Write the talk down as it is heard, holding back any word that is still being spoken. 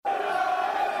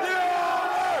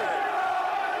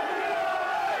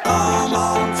Come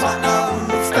on, Tottenham,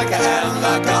 stick it in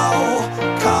the goal.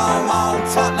 Come on,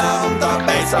 Tottenham, don't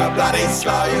be so bloody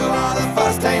slow. You are the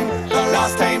first team, the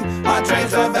last team my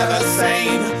dreams have ever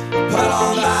seen. Put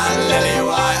on that lily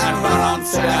white and run on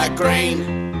to that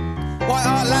green. White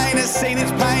Hart Lane has seen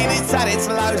its pain, it's had its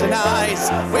lows and highs.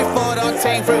 We fought our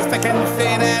team through thick and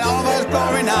thin and all those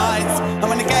glory nights. And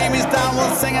when the game is done,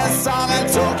 we'll sing a song and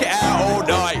talk it out all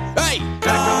night. Hey!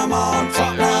 Come on,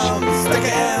 Tottenham, stick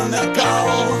it in the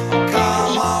goal.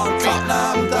 Come on,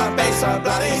 Tottenham, don't be so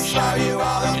bloody slow. You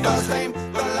are the first team.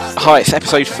 Hi, it's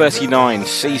episode 39,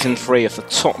 season 3 of the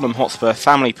Tottenham Hotspur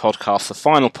Family Podcast, the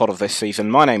final pod of this season.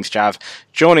 My name's Jav.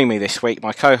 Joining me this week,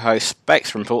 my co-host Bex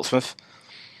from Portsmouth.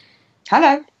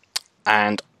 Hello.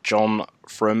 And John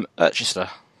from Urchester.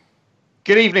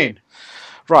 Good evening.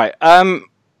 Right, I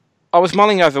was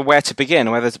mulling over where to begin,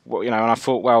 and I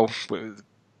thought, well,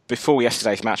 before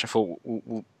yesterday's match, I thought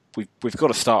we've got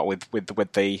to start with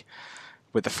the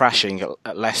thrashing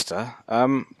at Leicester,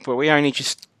 but we only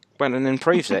just went and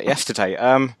improved it yesterday.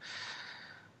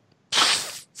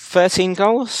 13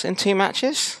 goals in 2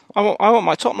 matches. I want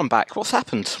my Tottenham back. What's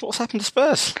happened? What's happened to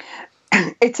Spurs?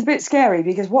 It's a bit scary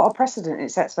because what a precedent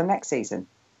it sets for next season.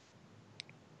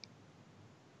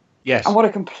 Yes. And what a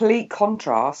complete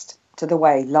contrast to the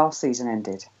way last season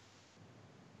ended.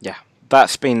 Yeah,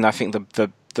 that's been, I think,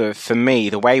 the for me,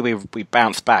 the way we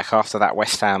bounced back after that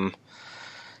West Ham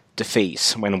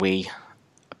defeat when we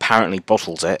apparently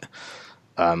bottled it.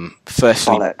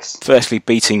 Firstly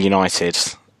beating United,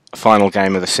 final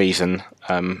game of the season.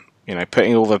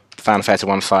 Putting all the fanfare to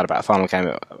one side about a final game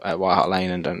at White Hart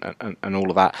Lane and all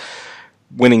of that,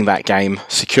 winning that game,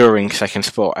 securing second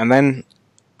spot, and then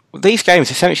these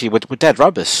games essentially were dead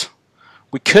rubbers.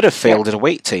 We could have fielded a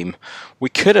weak team. We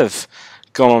could have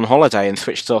gone on holiday and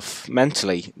switched off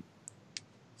mentally.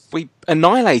 We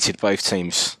annihilated both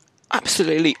teams.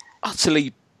 Absolutely,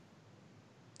 utterly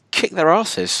kicked their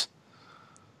asses.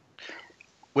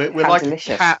 We're like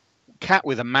delicious. A cat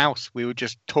with a mouse. We were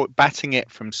just batting it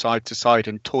from side to side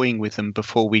and toying with them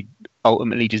before we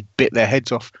ultimately just bit their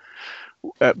heads off.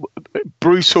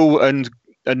 Brutal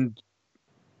and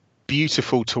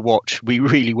beautiful to watch. We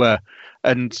really were.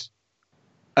 And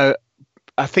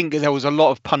I think there was a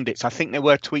lot of pundits. I think there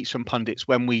were tweets from pundits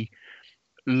when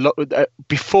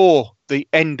before the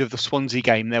end of the Swansea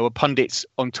game, there were pundits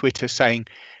on Twitter saying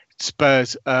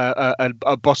Spurs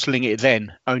are bottling it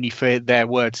then, only for their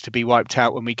words to be wiped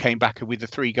out when we came back with the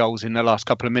 3 goals in the last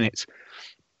couple of minutes.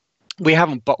 We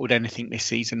haven't bottled anything this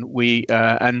season.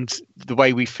 And the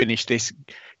way we finished this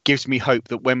gives me hope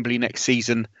that Wembley next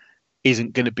season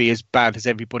isn't going to be as bad as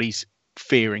everybody's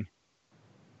fearing.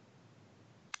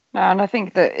 No, and I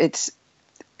think that it's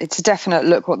a definite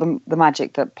look what the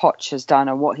magic that Poch has done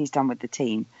and what he's done with the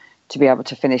team to be able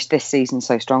to finish this season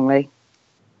so strongly.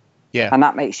 Yeah, and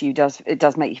that makes it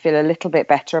does make you feel a little bit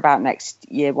better about next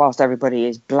year, whilst everybody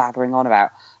is blathering on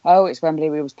about, oh, it's Wembley,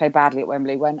 we always play badly at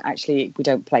Wembley, when actually we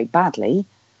don't play badly.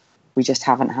 We just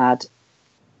haven't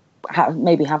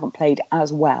played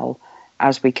as well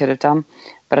as we could have done.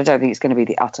 But I don't think it's going to be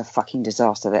the utter fucking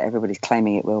disaster that everybody's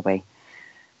claiming it will be.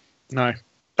 No.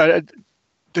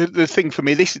 The thing for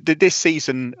me, this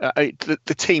season,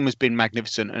 the team has been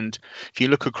magnificent. And if you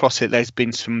look across it, there's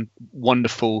been some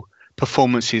wonderful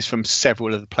performances from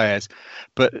several of the players,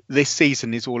 but this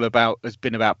season has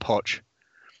been about Poch.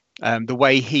 The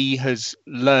way he has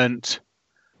learnt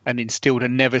and instilled a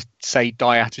never say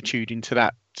die attitude into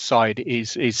that side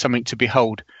is something to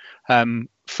behold.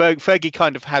 Fergie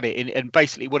kind of had it, and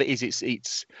basically what it is,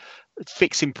 it's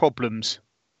fixing problems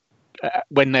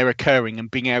when they're occurring and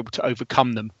being able to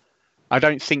overcome them. I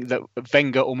don't think that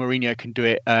Wenger or Mourinho can do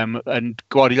it. And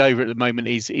Guardiola at the moment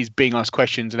is being asked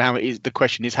questions, and the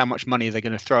question is how much money are they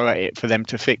going to throw at it for them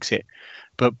to fix it.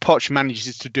 But Poch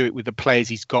manages to do it with the players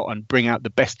he's got and bring out the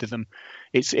best of them.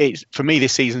 It's for me,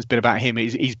 this season's been about him.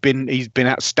 He's been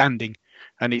outstanding,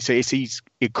 and he's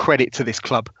a credit to this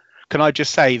club. Can I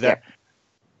just say that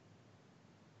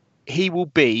he will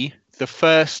be the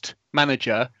first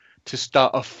manager to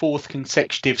start a 4th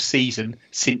consecutive season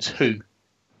since who?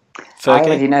 Fergie? I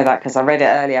already know that because I read it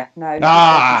earlier.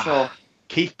 No,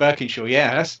 Keith Birkinshaw.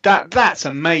 Yeah, that's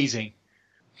amazing.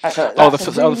 The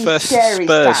first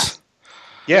Spurs. Stat.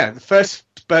 Yeah, the first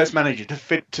Spurs manager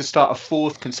to start a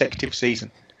 4th consecutive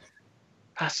season.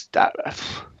 That's a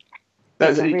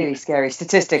really scary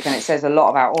statistic, and it says a lot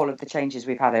about all of the changes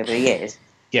we've had over the years.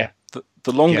 Yeah,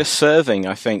 the longest serving,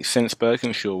 I think, since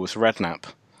Birkinshaw was Redknapp,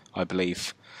 I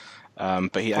believe.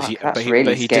 But he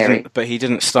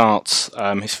didn't start.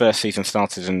 His first season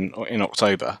started in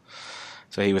October,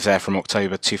 so he was there from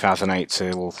October 2008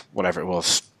 till whatever it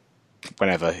was,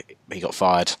 whenever he got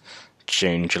fired.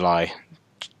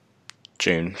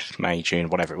 May, June,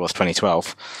 whatever it was,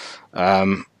 2012.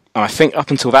 And I think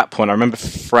up until that point, I remember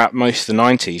throughout most of the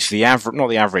 90s,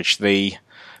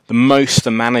 the most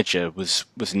the manager was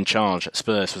in charge at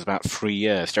Spurs was about 3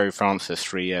 years. Jerry Francis,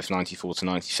 3 years, 94 to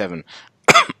 97.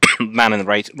 Man in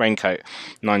the raincoat,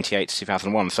 98 to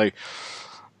 2001. So,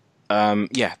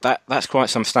 that's quite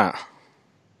some stat.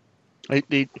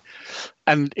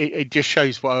 It just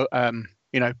shows what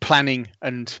planning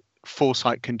and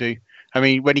foresight can do. I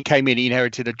mean, when he came in, he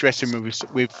inherited a dressing room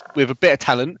with a bit of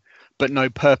talent, but no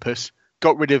purpose.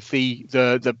 Got rid of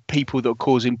the people that were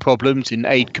causing problems in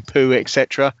Aid Kapua,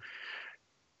 etc.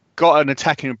 Got an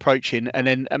attacking approach in, and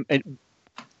then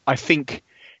I think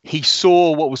he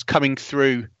saw what was coming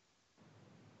through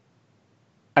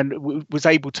and was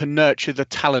able to nurture the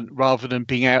talent rather than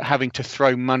being out having to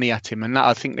throw money at him. And that,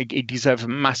 I think he deserves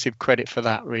massive credit for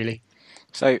that, really.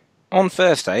 So on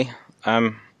Thursday,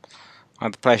 I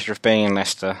had the pleasure of being in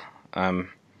Leicester at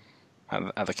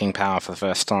the King Power for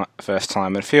the first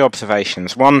time. And a few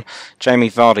observations. One, Jamie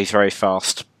Vardy's very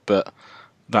fast, but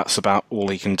that's about all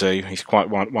he can do. He's quite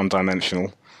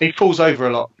one-dimensional. He falls over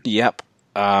a lot. Yep.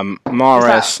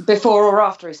 Mahrez. Before or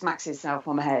after he smacks himself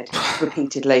on the head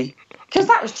repeatedly? Because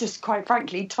that was just, quite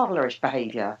frankly, toddlerish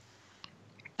behaviour.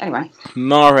 Anyway.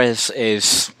 Mahrez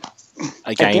is,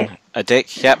 again, a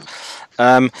dick. Yep.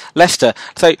 Leicester.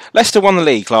 So Leicester won the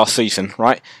league last season,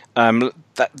 right?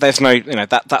 There's no,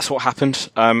 that's what happened.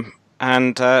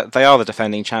 And they are the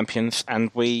defending champions,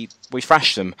 and we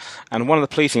thrashed them. And one of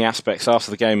the pleasing aspects after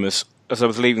the game was, as I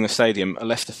was leaving the stadium, a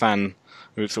Leicester fan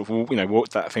who sort of,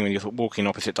 walked that thing when you're walking in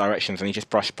opposite directions, and he just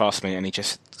brushed past me and he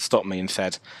just stopped me and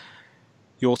said,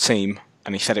 "Your team,"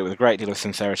 and he said it with a great deal of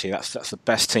sincerity, that's the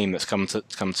best team that's come to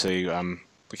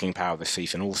the King Power this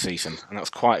season, all season, and that was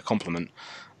quite a compliment.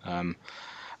 And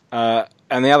the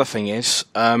other thing is,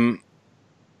 they're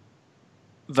shy.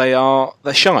 They are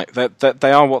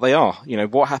what they are.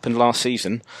 What happened last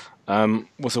season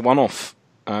was a one-off.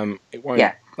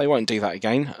 They won't do that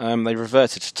again. They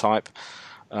reverted to type.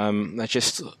 They're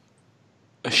just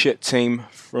a shit team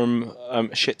from a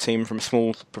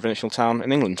small provincial town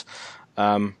in England.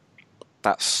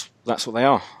 That's what they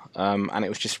are. And it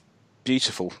was just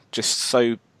beautiful, just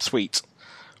so sweet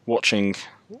watching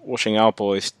our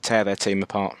boys tear their team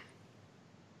apart.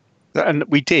 And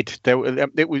we did.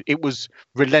 It was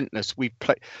relentless. We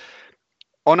play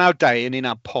on our day and in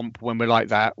our pomp. When we're like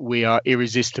that, we are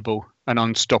irresistible and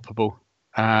unstoppable.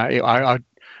 For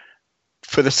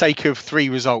the sake of 3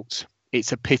 results,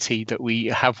 it's a pity that we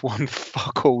have won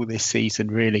fuck all this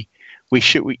season. Really, we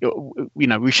should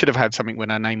have had something with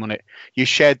our name on it. You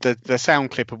shared the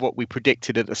sound clip of what we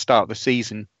predicted at the start of the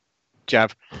season,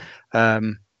 Jav,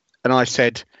 and I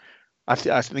said. I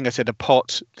think I said a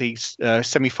pot, the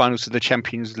semi-finals of the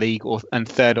Champions League, and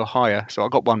third or higher. So I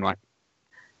got one right.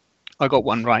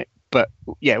 But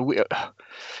yeah,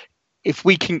 if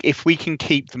we can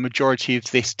keep the majority of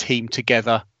this team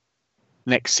together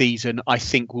next season, I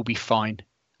think we'll be fine.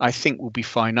 I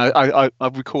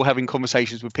recall having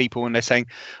conversations with people and they're saying,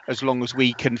 as long as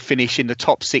we can finish in the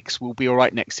top 6, we'll be all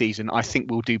right next season. I think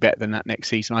we'll do better than that next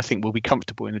season. I think we'll be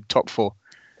comfortable in the top 4.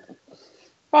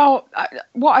 Well,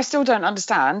 what I still don't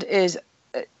understand is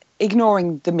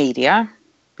ignoring the media,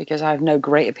 because I have no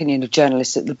great opinion of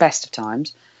journalists at the best of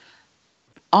times.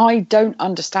 I don't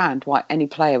understand why any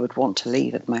player would want to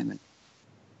leave at the moment.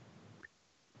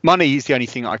 Money is the only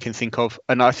thing I can think of,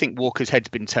 and I think Walker's head's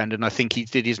been turned, and I think he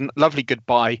did his lovely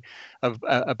goodbye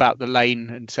about the lane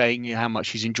and saying how much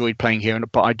he's enjoyed playing here,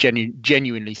 but I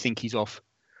genuinely think he's off.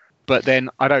 But then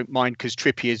I don't mind because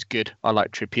Trippier's good. I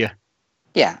like Trippier.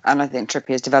 Yeah, and I think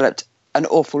Trippier's developed an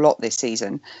awful lot this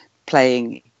season,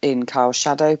 playing in Kyle's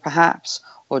shadow perhaps,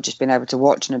 or just being able to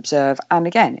watch and observe. And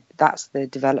again, that's the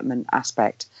development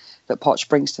aspect that Poch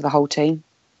brings to the whole team.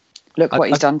 Look what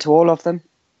he's done to all of them.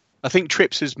 I think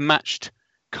Trips has matched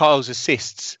Kyle's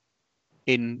assists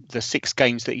in the 6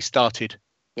 games that he started.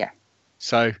 Yeah.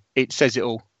 So it says it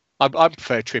all. I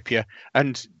prefer Trippier.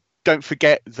 And don't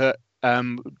forget that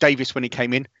Davis, when he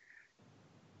came in,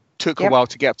 took a while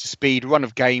to get up to speed, run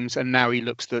of games, and now he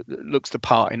looks the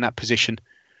part in that position.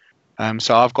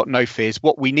 So I've got no fears.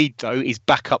 What we need, though, is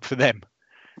backup for them.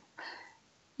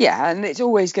 Yeah, and it's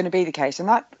always going to be the case. And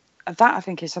that I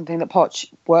think is something that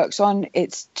Poch works on.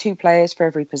 It's 2 players for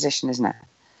every position, isn't it?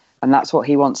 And that's what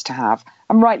he wants to have,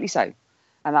 and rightly so.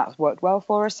 And that's worked well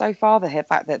for us so far. The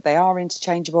fact that they are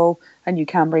interchangeable and you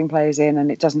can bring players in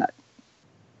and it doesn't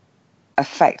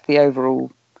affect the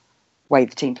overall way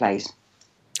the team plays.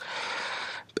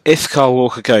 If Kyle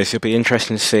Walker goes, it'll be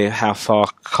interesting to see how far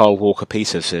Kyle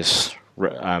Walker-Peters is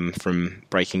from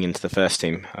breaking into the first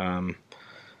team.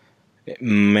 It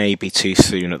may be too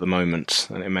soon at the moment,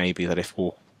 and it may be that if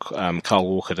Carl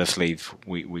Walker does leave,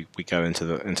 we go into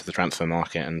the transfer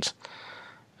market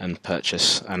and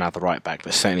purchase another right back.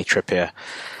 But certainly Trippier,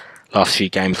 last 2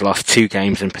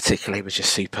 games in particular, he was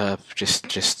just superb.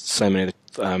 Just so many of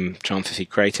the chances he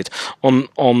created.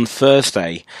 On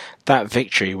Thursday, that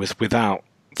victory was without,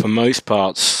 for most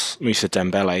parts, Moussa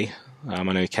Dembele. I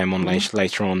know he came on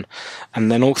later on,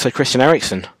 and then also Christian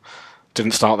Eriksen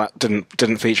didn't start that,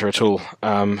 didn't feature at all.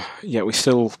 Yet we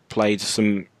still played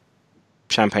some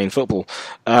champagne football.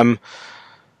 Moussa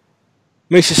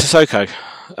Sissoko.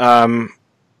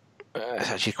 It's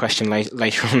actually a question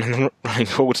later on in the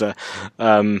running order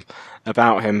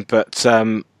about him. But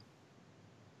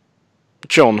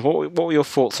John, what were your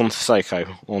thoughts on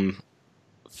Sissoko on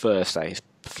Thursday's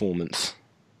performance?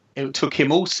 It took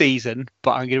him all season,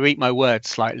 but I'm going to eat my words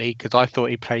slightly because I thought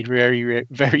he played very,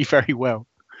 very, very well.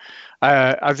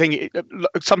 I think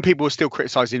some people were still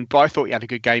criticising, but I thought he had a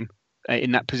good game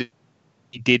in that position.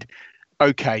 He did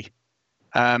okay,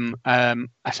 and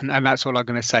that's all I'm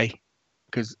going to say,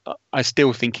 because I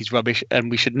still think he's rubbish, and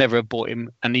we should never have bought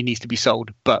him, and he needs to be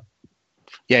sold. But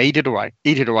yeah, he did all right.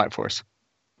 He did all right for us.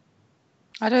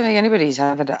 I don't think anybody's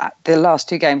had the last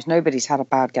 2 games. Nobody's had a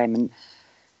bad game, and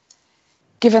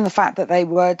given the fact that they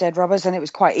were dead rubbers, and it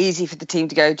was quite easy for the team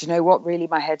to go, do you know what? Really,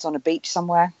 my head's on a beach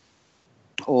somewhere,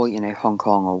 or Hong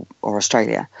Kong or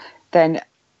Australia. Then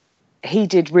he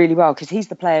did really well, because he's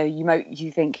the player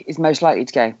you think is most likely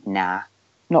to go, nah,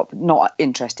 not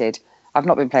interested. I've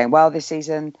not been playing well this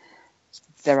season.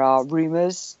 There are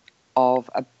rumours of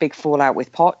a big fallout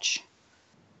with Poch.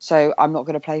 So I'm not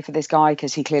going to play for this guy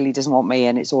because he clearly doesn't want me,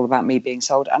 and it's all about me being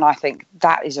sold. And I think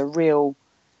that is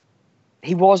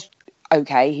he was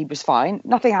okay. He was fine.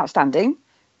 Nothing outstanding.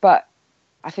 But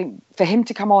I think for him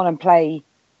to come on and play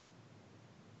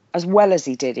as well as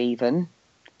he did even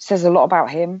says a lot about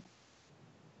him.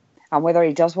 And whether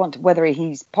he does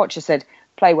Poch has said,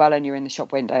 play well and you're in the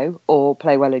shop window, or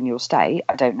play well and you'll stay,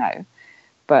 I don't know.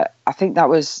 But I think that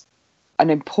was an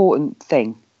important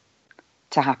thing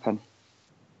to happen,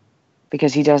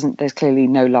 because there's clearly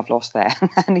no love lost there,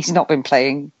 and he's not been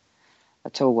playing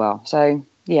at all well. So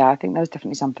yeah, I think that was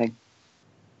definitely something.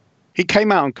 He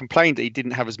came out and complained that he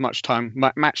didn't have as much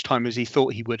match time as he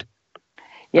thought he would.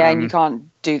 Yeah, and you can't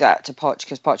do that to Poch,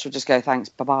 because Poch will just go, thanks,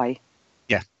 bye-bye.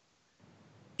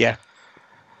 Yeah.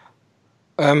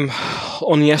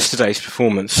 On yesterday's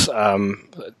performance,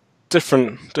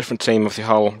 different team of the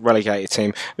whole relegated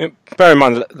team. I mean, bear in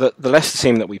mind that the Leicester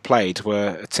team that we played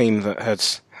were a team that had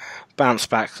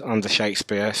bounced back under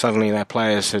Shakespeare. Suddenly their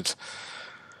players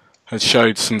had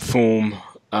showed some form,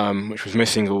 which was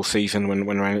missing all season when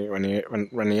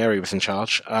Ranieri was in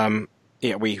charge.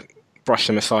 We brushed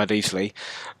them aside easily.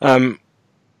 We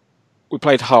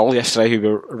played Hull yesterday, who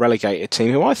were a relegated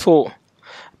team, who I thought,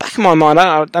 back in my mind,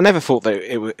 I never thought that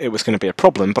it was going to be a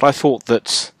problem, but I thought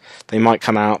that they might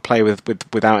come out, play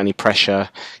without any pressure,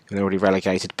 and they're already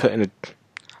relegated, put in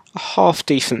a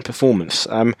half-decent performance.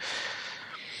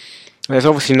 There's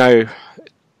obviously no...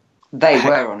 They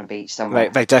were on a beach somewhere.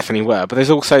 They definitely were, but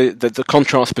there's also the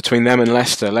contrast between them and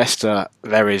Leicester. Leicester,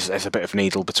 there's a bit of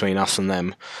needle between us and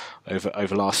them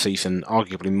over last season,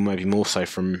 arguably maybe more so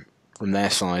from their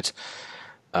side.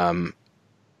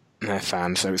 Their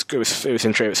fans. So it was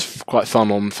interesting. It was quite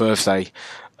fun on Thursday.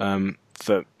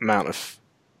 The amount of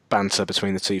banter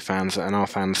between the two fans and our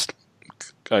fans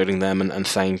goading them and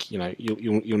saying,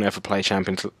 you'll never play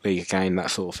Champions League again, that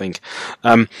sort of thing.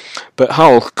 But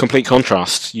Hull, complete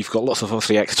contrast. You've got lots of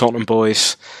obviously ex-Tottenham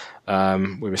boys.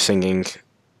 We were singing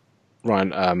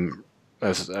Ryan. There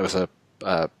was a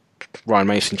Ryan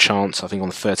Mason chant, I think, on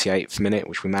the 38th minute,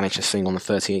 which we managed to sing on the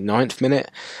 39th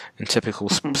minute in typical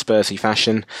Spursy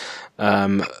fashion.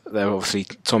 There were obviously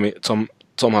Tom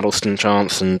Huddleston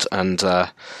chants and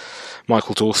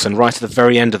Michael Dawson right at the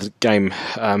very end of the game,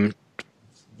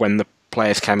 when the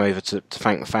players came over to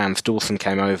thank the fans. Dawson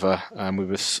came over, we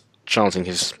were chanting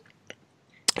his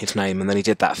name, and then he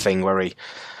did that thing where he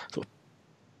sort of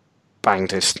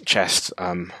banged his chest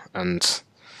and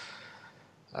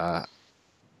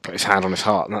put his hand on his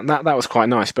heart. And that was quite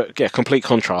nice. But yeah, complete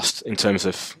contrast in terms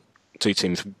of two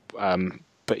teams.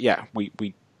 But yeah,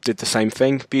 we did the same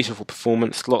thing. Beautiful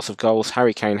performance, lots of goals.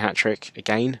 Harry Kane hat-trick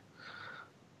again.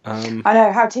 I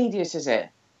know, how tedious is it?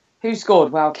 Who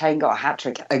scored? Well, Kane got a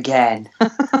hat-trick again.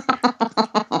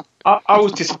 I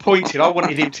was disappointed. I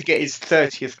wanted him to get his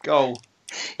 30th goal.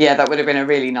 Yeah, that would have been a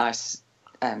really nice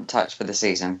touch for the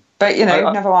season. But,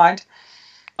 never mind.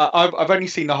 I've only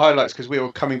seen the highlights because we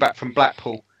were coming back from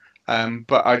Blackpool.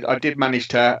 But I did manage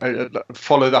to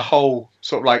follow the whole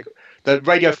sort of like the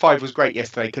Radio 5 was great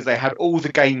yesterday because they had all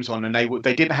the games on and they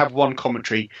didn't have one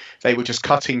commentary. They were just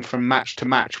cutting from match to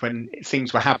match when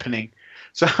things were happening.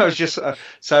 So I was just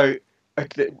obviously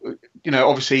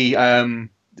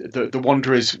the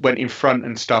Wanderers went in front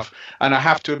and stuff. And I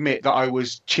have to admit that I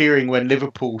was cheering when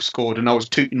Liverpool scored and I was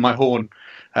tooting my horn.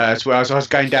 As well as I was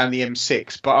going down the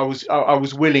M6, but I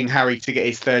was willing Harry to get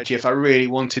his third GF. I really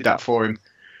wanted that for him.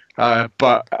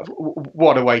 But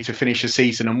what a way to finish a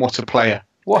season, and what a player!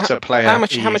 What a player! How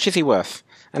much is he worth?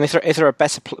 And is there a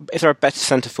better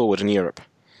centre forward in Europe?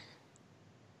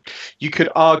 You could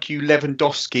argue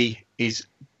Lewandowski is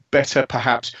better,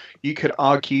 perhaps. You could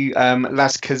argue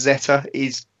Las Caseta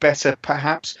is better,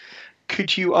 perhaps.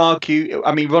 Could you argue?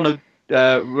 I mean,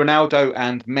 Ronaldo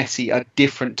and Messi are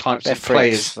different types of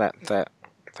players. They're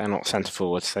not centre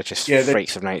forwards. They're just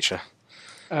freaks of nature.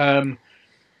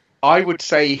 I would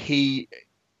say he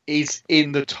is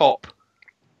in the top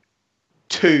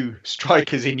 2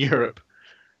 strikers in Europe.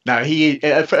 Now, he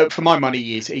for my money,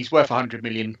 he's worth 100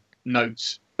 million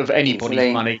notes of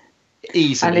anybody's money.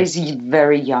 Easily. And he's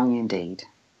very young indeed.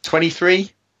 23?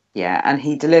 Yeah, and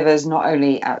he delivers not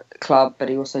only at club, but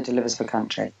he also delivers for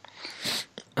country.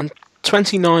 And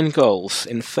 29 goals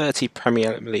in 30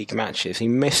 Premier League matches. He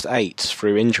missed 8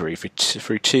 through injury,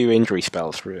 through 2 injury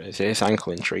spells, through his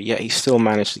ankle injury. Yet he still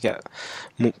managed to get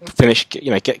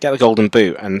the Golden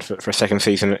Boot, and for a second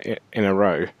season in a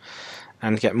row,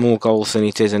 and get more goals than he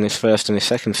did in his first and his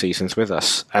second seasons with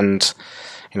us. And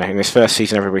in his first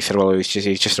season, everybody said, "Well, he's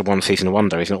just a one-season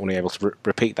wonder. He's not going to be able to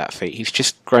repeat that feat." He's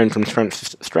just grown from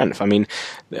strength to strength. I mean,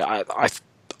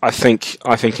 I think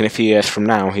in a few years from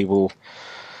now he will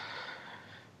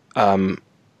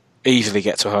easily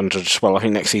get to 100. Well, I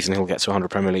think next season he'll get to 100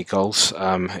 Premier League goals.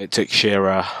 It took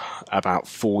Shearer about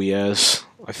 4 years,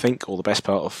 I think, or the best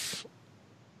part of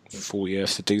 4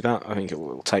 years to do that. I think it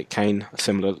will take Kane a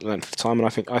similar length of time,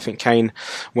 and I think Kane,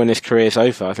 when his career's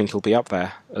over, I think he'll be up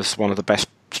there as one of the best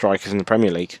strikers in the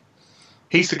Premier League.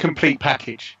 He's the complete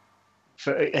package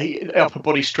for upper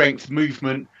body strength,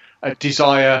 movement,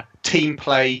 desire, team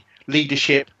play,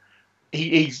 leadership.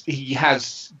 He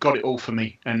has got it all for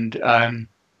me, and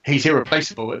he's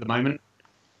irreplaceable at the moment.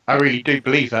 I really do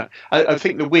believe that. I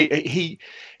think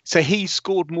he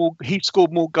scored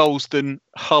more goals than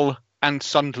Hull and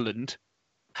Sunderland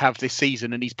have this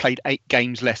season, and he's played 8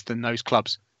 games less than those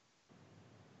clubs,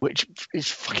 which is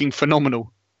fucking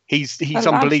phenomenal. He's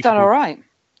unbelievable. He's done all right.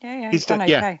 Yeah, he's done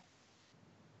okay.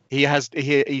 Yeah.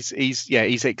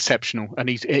 He's exceptional, and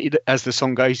he's, as the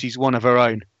song goes, he's one of our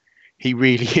own. He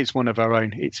really is one of our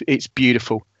own. It's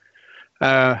beautiful.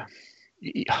 The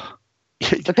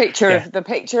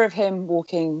picture of him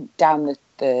walking down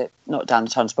the not down the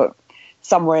tunnels, but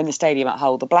somewhere in the stadium at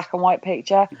Hull, the black and white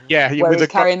picture, where he's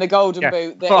carrying the golden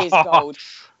boot that is gold.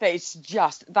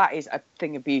 That is a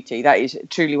thing of beauty. That is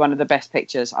truly one of the best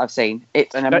pictures I've seen.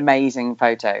 It's an amazing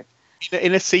photo.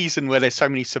 In a season where there's so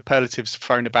many superlatives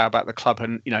thrown about the club,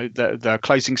 and the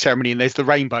closing ceremony, and there's the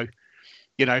rainbow.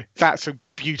 That's a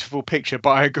beautiful picture.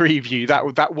 But I agree with you,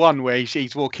 that one where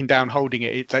he's walking down holding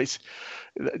it, that's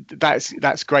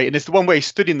great. And there's the one where he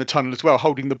stood in the tunnel as well,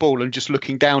 holding the ball and just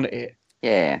looking down at it.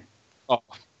 Yeah. Oh,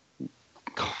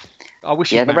 God. I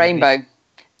wish. Yeah, the rainbow.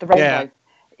 The rainbow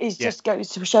is just goes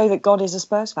to show that God is a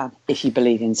Spurs fan, if you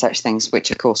believe in such things,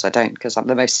 which of course I don't, because I'm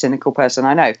the most cynical person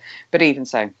I know. But even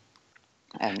so.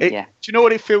 Do you know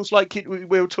what it feels like?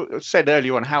 We said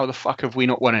earlier on, how the fuck have we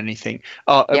not won anything?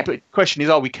 But the question is,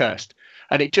 are we cursed?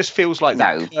 And it just feels like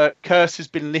that curse has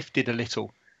been lifted a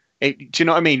little. Do you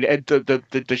know what I mean?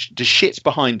 The shit's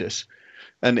behind us,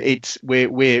 and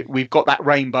we've got that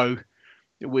rainbow.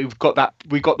 We've got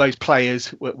those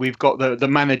players. We've got the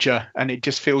manager, and it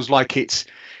just feels like it's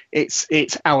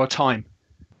our time.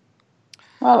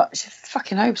 Well, I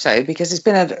fucking hope so, because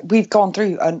we've gone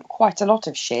through quite a lot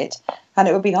of shit, and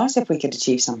it would be nice if we could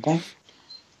achieve something.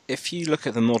 If you look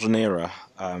at the modern era,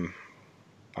 and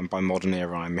by modern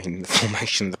era I mean the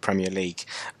formation of the Premier League,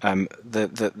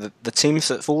 the teams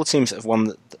that all the teams that have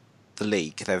won the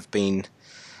league, there have been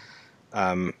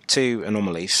 2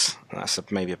 anomalies. That's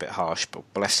maybe a bit harsh, but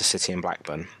Leicester City and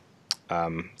Blackburn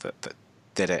that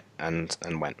did it and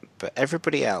went. But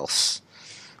everybody else,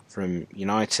 from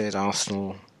United,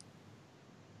 Arsenal,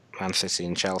 Man City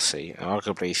and Chelsea,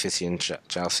 arguably City and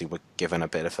Chelsea were given a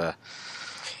bit of a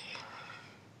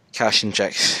cash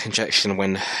injection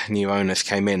when new owners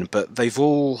came in, but they've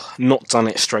all not done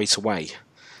it straight away.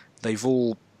 They've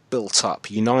all built up.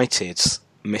 United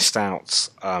missed out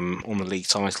on the league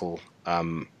title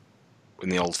in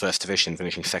the old First Division,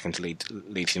 finishing second to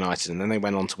Leeds United, and then they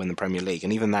went on to win the Premier League.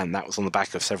 And even then, that was on the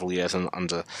back of several years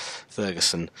under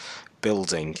Ferguson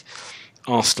building.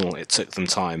 Arsenal, it took them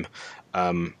time.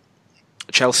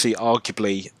 Chelsea,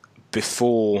 arguably,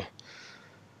 before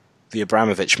the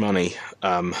Abramovich money,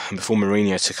 and before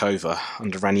Mourinho took over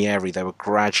under Ranieri, they were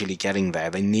gradually getting there.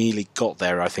 They nearly got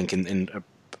there, I think, in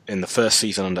the first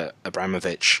season under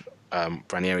Abramovich.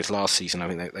 Ranieri's last season, I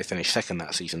think they finished second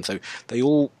that season. So they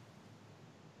all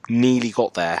nearly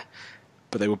got there,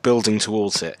 but they were building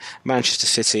towards it. Manchester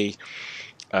City,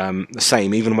 the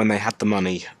same. Even when they had the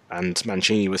money and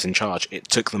Mancini was in charge, it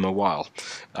took them a while.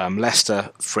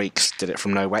 Leicester freaks did it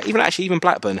from nowhere. Even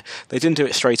Blackburn, they didn't do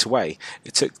it straight away.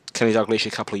 It took Kenny Dalglish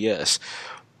a couple of years.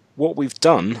 What we've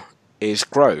done is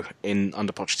grow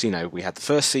under Pochettino. We had the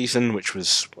first season, which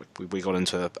was we got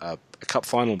into a cup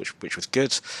final, which was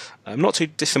good. Not too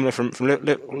dissimilar from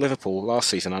Liverpool last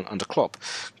season under Klopp.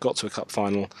 Got to a cup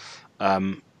final.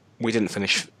 We didn't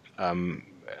finish in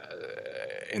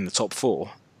the top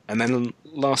four. And then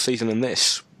last season and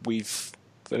this, we've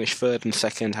finished third and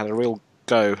second, had a real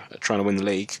go at trying to win the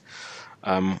league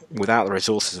without the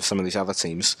resources of some of these other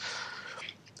teams.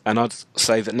 And I'd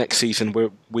say that next season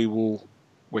we're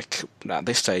at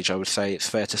this stage, I would say it's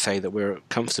fair to say that we're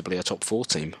comfortably a top four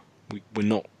team. We're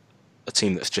not a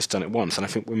team that's just done it once, and I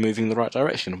think we're moving in the right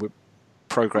direction. We're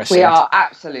progressing. We are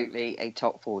absolutely a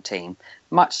top four team,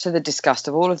 much to the disgust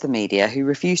of all of the media who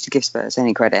refuse to give Spurs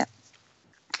any credit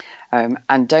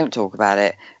and don't talk about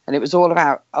it. And it was all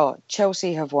about,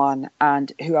 Chelsea have won,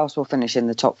 and who else will finish in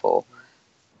the top four?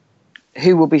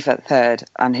 Who will be third,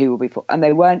 and who will be fourth? And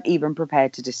they weren't even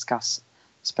prepared to discuss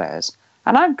Spurs.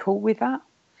 And I'm cool with that,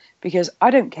 because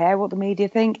I don't care what the media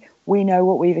think. We know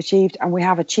what we've achieved, and we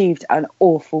have achieved an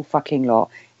awful fucking lot.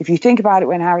 If you think about it,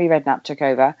 when Harry Redknapp took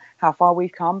over, how far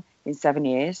we've come in 7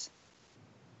 years,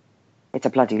 it's a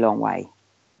bloody long way.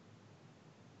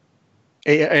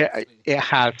 It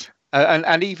had.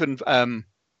 And even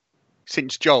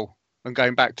since Joel, and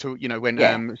going back to,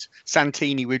 when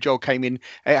Santini with Joel came in,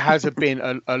 it has been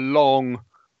a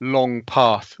long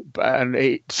path.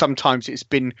 And sometimes it's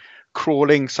been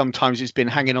crawling, sometimes it's been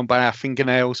hanging on by our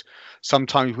fingernails,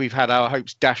 sometimes we've had our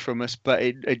hopes dashed from us, but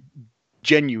it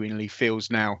genuinely feels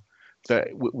now that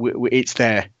it's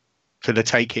there for the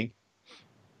taking.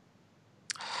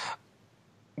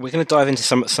 We're going to dive into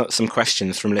some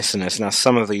questions from listeners. Now,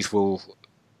 some of these will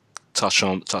touch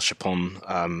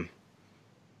upon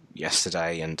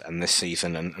yesterday and this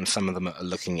season, and some of them are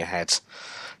looking ahead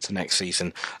to next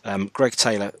season. Greg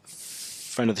Taylor,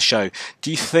 friend of the show,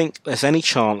 do you think there's any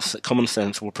chance that common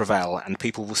sense will prevail and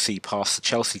people will see past the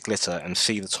Chelsea glitter and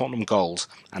see the Tottenham gold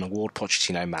and award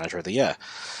Pochettino Manager of the Year?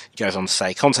 He goes on to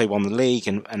say, Conte won the league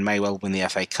and may well win the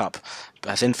FA Cup, but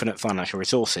has infinite financial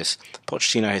resources.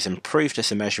 Pochettino has improved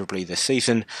us immeasurably this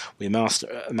season. We amassed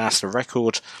a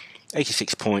record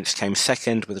 86 points, came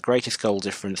second with the greatest goal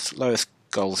difference, lowest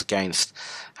goals against,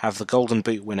 have the Golden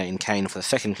Boot winner in Kane for the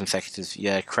second consecutive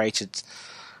year, created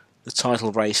the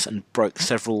title race and broke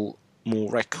several more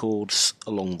records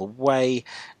along the way.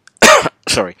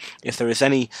 Sorry, if there is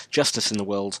any justice in the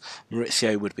world,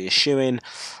 Maurizio would be a shoo-in,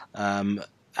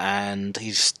 and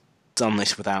he's done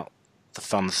this without the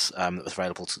funds that was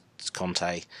available to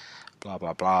Conte, blah,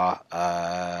 blah, blah.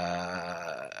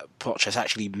 Poch has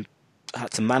actually had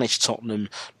to manage Tottenham,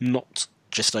 not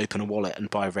just open a wallet and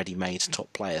buy ready-made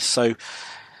top players. So,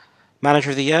 Manager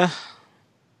of the Year?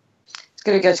 It's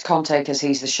going to go to Conte because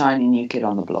he's the shiny new kid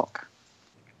on the block.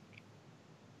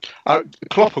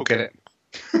 Klopp will get it.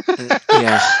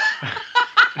 Yeah.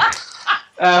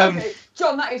 Okay,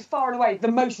 John, that is far and away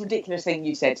the most ridiculous thing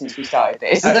you've said since we started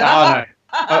this. I know.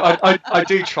 I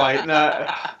do try it. No.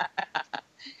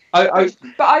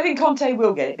 But I think Conte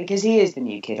will get it because he is the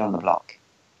new kid on the block.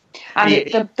 And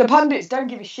the pundits don't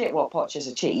give a shit what Poch has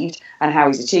achieved and how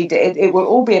he's achieved it. It will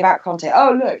all be about Conte.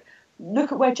 Oh,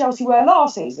 look at where Chelsea were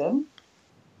last season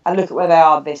and look at where they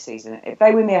are this season. If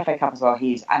they win the FA Cup as well,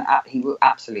 he will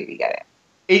absolutely get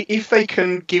it. If they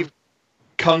can give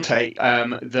Conte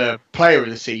the player of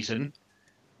the season,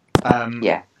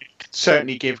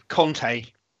 certainly give Conte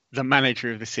the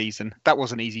manager of the season. That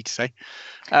wasn't easy to say.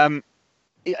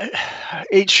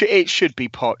 It should be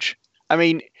Poch. I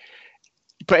mean,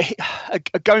 but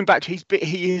going back to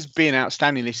he has been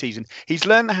outstanding this season. He's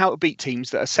learned how to beat teams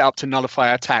that are set up to nullify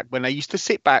our attack when they used to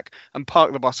sit back and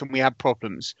park the bus and we had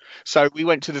problems. So we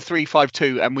went to the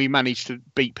 3-5-2 and we managed to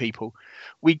beat people.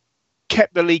 We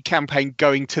kept the league campaign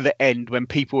going to the end when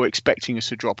people were expecting us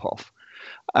to drop off.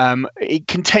 It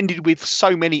contended with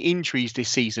so many injuries this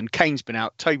season. Kane's been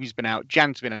out, Toby's been out,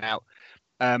 Jan's been out.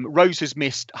 Rose has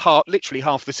missed literally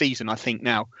half the season, I think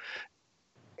now.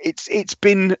 it's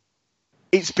been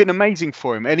amazing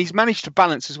for him, and he's managed to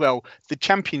balance as well the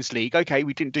Champions League. Okay,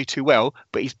 we didn't do too well,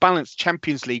 but he's balanced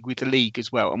Champions League with the league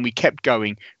as well, and we kept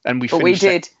going, and we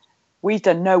finished. We've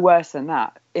done no worse than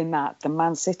that than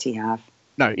Man City have.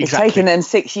 No, exactly. It's taken them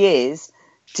 6 years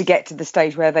to get to the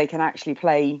stage where they can actually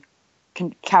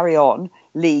carry on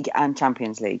League and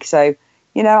Champions League. So,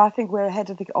 I think we're ahead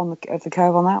of the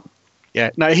curve on that.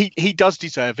 Yeah, no, he does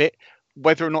deserve it.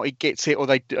 Whether or not he gets it or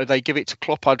they give it to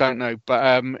Klopp, I don't know.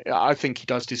 But I think he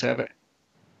does deserve it.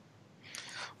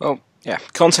 Well, yeah,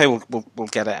 Conte will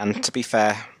get it. And to be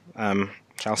fair,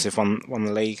 Chelsea have won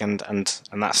the league, and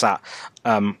that's that.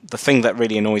 The thing that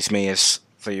really annoys me is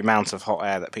the amount of hot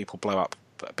air that people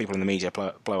in the media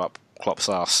blow up Klopp's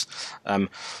arse.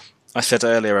 I said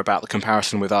earlier about the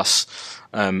comparison with us.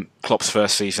 Klopp's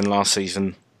first season, last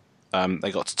season,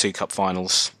 they got to 2 cup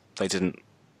finals. They didn't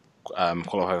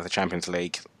qualify for the Champions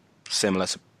League. Similar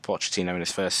to Pochettino in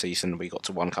his first season, we got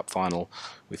to 1 cup final.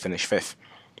 We finished 5th.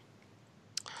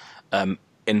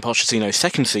 In Pochettino's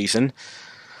second season,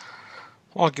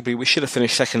 arguably we should have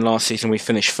finished second last season. We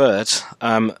finished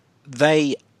 3rd.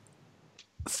 They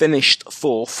finished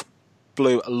 4th,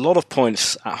 blew a lot of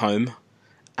points at home,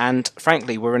 and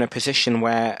frankly, we're in a position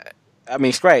where, I mean,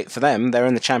 it's great for them. They're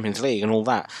in the Champions League and all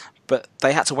that, but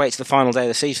they had to wait to the final day of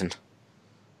the season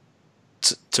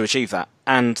to achieve that,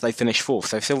 and they finished 4th.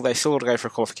 They still got to go for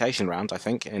a qualification round, I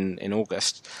think, in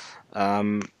August.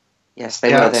 Yes,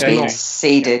 they were. They've been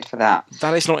seeded for that.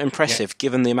 That is not impressive,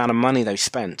 given the amount of money they've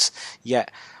spent. Yet,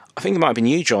 I think it might have been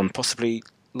you, John, possibly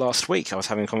last week. I was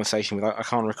having a conversation with, I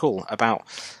can't recall, about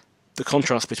the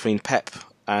contrast between Pep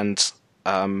and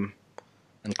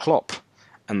Klopp,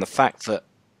 and the fact that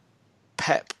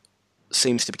Pep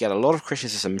seems to get a lot of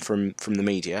criticism from the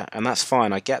media, and that's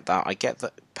fine. I get that. I get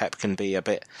that Pep can be a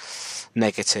bit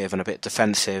negative and a bit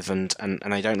defensive, and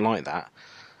I don't like that.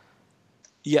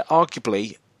 Yet,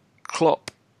 arguably,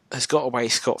 Klopp has got away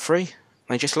scot-free.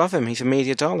 They just love him. He's a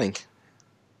media darling.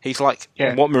 He's like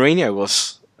what Mourinho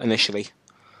was initially.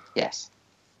 Yes.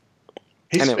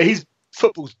 His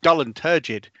football's dull and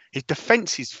turgid. His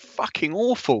defence is fucking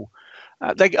awful.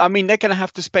 They're going to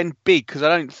have to spend big, because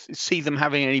I don't see them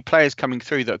having any players coming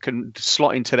through that can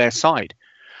slot into their side.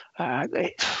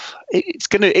 He's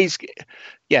a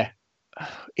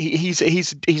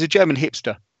German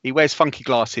hipster. He wears funky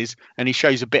glasses and he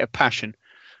shows a bit of passion.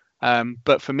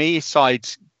 But for me, his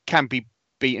sides can be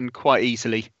beaten quite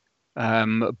easily.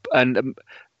 The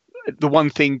one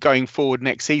thing going forward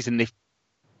next season, if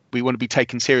we want to be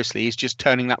taken seriously, is just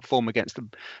turning that form against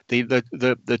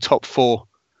the top 4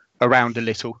 around a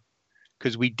little,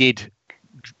 because we did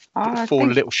fall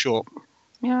a little short.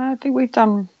 Yeah, I think we've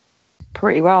done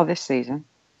pretty well this season.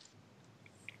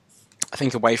 I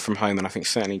think away from home, and I think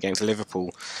certainly against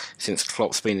Liverpool, since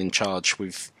Klopp's been in charge,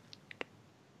 we've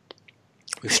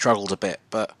struggled a bit,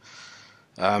 but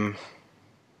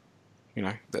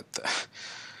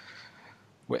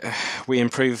we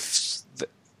improved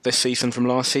this season from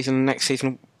last season, and next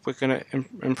season we're going to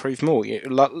improve more. I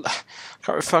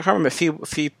can't remember a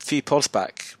few pods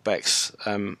back, Bex.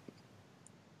 One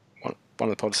of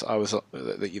the pods I was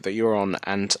that you were on,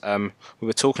 and we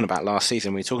were talking about last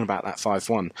season. We were talking about that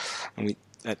 5-1, and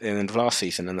at the end of last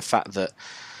season, and the fact that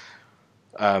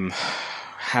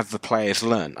have the players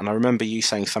learn. And I remember you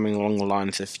saying something along the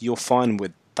lines of, "You're fine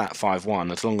with that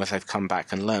 5-1 as long as they've come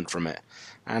back and learned from it,"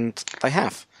 and they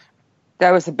have.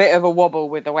 There was a bit of a wobble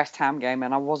with the West Ham game,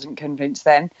 and I wasn't convinced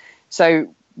then.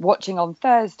 So watching on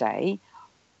Thursday,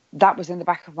 that was in the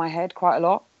back of my head quite a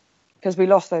lot, because we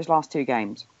lost those last 2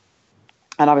 games.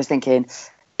 And I was thinking,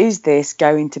 is this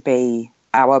going to be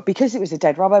because it was a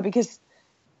dead rubber, because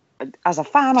as a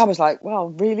fan, I was like, well,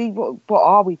 really, what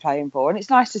are we playing for? And it's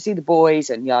nice to see the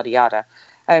boys and yada, yada.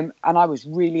 And I was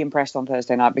really impressed on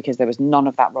Thursday night, because there was none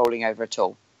of that rolling over at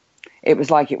all. It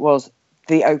was like it was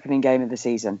the opening game of the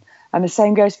season. And the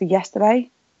same goes for yesterday.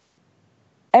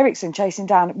 Eriksen chasing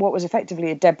down what was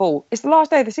effectively a dead ball. It's the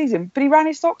last day of the season, but he ran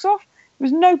his socks off. There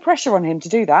was no pressure on him to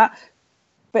do that.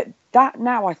 But that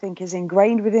now, I think, is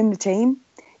ingrained within the team.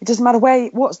 It doesn't matter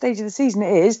what stage of the season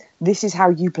it is. This is how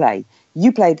you play.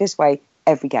 You play this way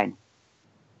every game.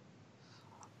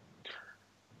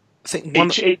 I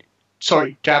think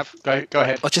sorry, Jav, go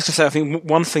ahead. I was just going to say, I think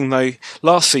one thing though,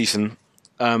 last season,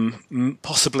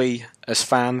 possibly as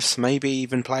fans, maybe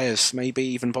even players, maybe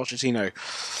even Pochettino,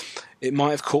 it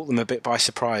might have caught them a bit by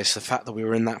surprise, the fact that we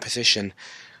were in that position.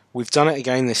 We've done it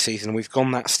again this season. We've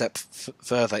gone that step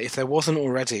further. If there wasn't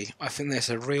already, I think there's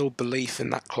a real belief in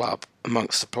that club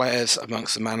amongst the players,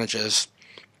 amongst the manager,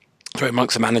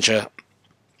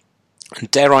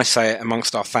 and dare I say it,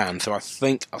 amongst our fans, who I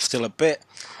think are still a bit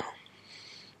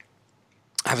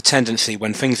have a tendency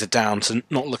when things are down to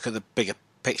not look at the bigger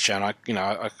picture. And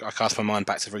I cast my mind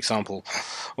back to, for example,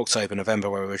 October, November,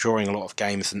 where we were drawing a lot of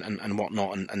games and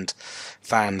whatnot, and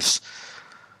fans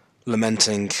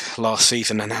lamenting last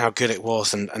season and how good it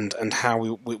was, and how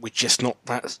we're just not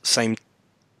that same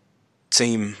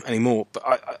team anymore.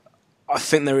 But I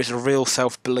think there is a real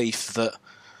self-belief that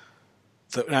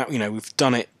now, we've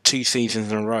done it 2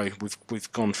 seasons in a row.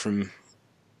 We've gone from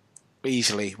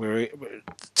we're a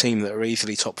team that are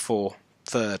easily top 4,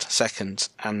 third, second,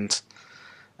 and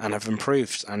have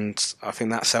improved. And I think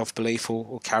that self-belief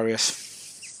will carry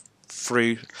us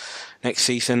through next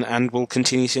season and will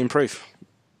continue to improve.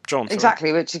 John? Sorry.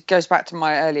 Exactly, which goes back to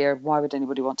my earlier, why would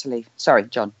anybody want to leave? Sorry,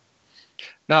 John.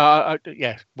 No,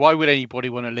 yeah. Why would anybody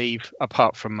want to leave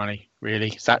apart from money?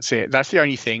 Really, that's it. That's the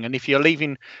only thing. And if you're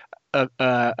leaving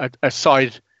a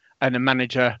side and a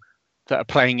manager that are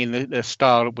playing in the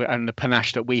style and the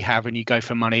panache that we have, and you go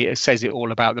for money, it says it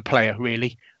all about the player,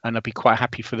 really. And I'd be quite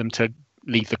happy for them to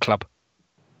leave the club.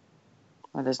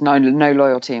 Well, there's no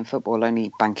loyalty in football,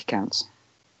 only bank accounts.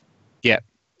 Yeah,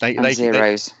 they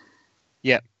zeros.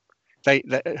 Yeah, they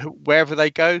wherever they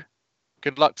go,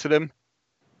 good luck to them.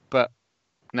 But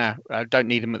no, I don't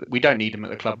need them. We don't need them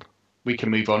at the club. We can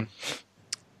move on.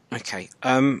 Okay.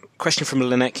 Question from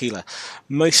Lynette Keeler.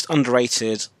 Most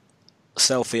underrated,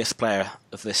 selfiest player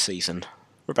of this season?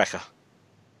 Rebecca?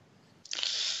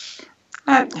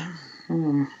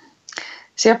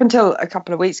 See, up until a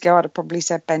couple of weeks ago, I'd have probably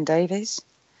said Ben Davies,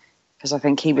 because I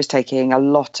think he was taking a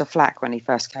lot of flack when he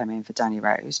first came in for Danny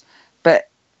Rose. But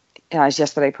as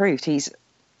yesterday proved, he's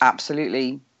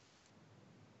absolutely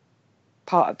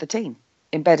part of the team,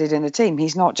 embedded in the team.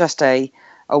 He's not just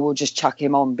we'll just chuck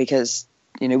him on because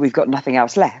we've got nothing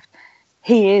else left.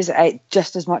 He is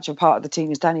just as much a part of the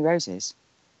team as Danny Rose is.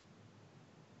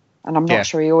 And I'm not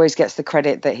sure he always gets the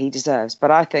credit that he deserves. But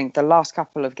I think the last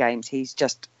couple of games, he's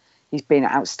been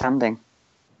outstanding.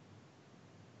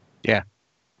 Yeah.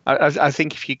 I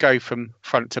think if you go from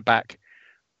front to back,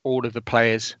 all of the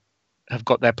players have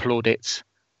got their plaudits.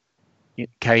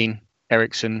 Kane,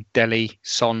 Ericsson, Dele,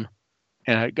 Son,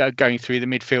 going through the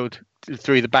midfield,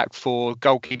 through the back 4,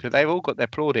 goalkeeper, they've all got their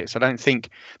plaudits. I don't think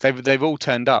they've all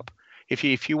turned up. If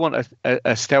you want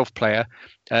a stealth player,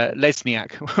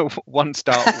 Lesniak, 1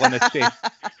 start, 1 assist.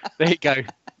 There you go.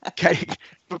 Okay.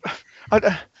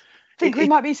 I think we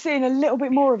might be seeing a little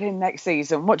bit more of him next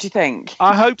season. What do you think?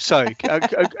 I hope so.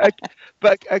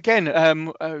 But again,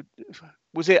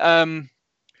 was it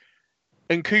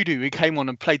Nkudu who came on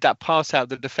and played that pass out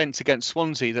the defence against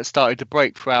Swansea that started to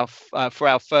break for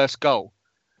our first goal?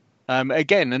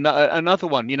 Again, another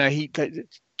one. He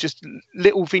just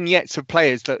little vignettes of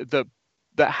players that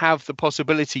have the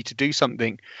possibility to do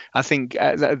something. I think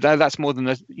that's more than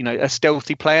a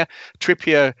stealthy player.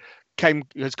 Trippier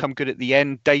has come good at the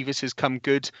end. Davis has come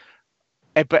good,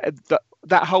 but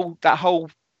that whole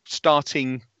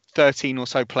starting 13 or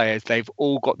so players, they've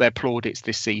all got their plaudits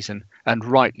this season, and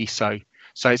rightly so.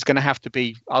 So it's going to have to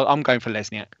be. I'm going for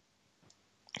Lesniak.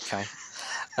 Okay.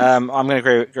 I'm going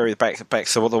to agree with Beck.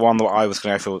 So the one that I was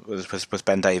going to go for was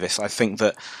Ben Davis. I think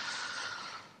that.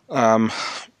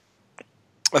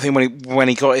 I think when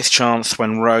he got his chance,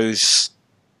 when Rose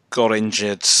got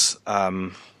injured,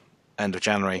 end of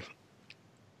January,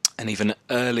 and even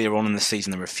earlier on in the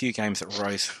season, there were a few games that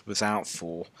Rose was out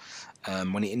for.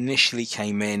 When he initially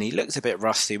came in, he looked a bit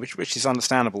rusty, which is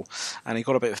understandable, and he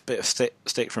got a bit of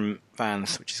stick from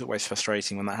fans, which is always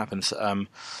frustrating when that happens.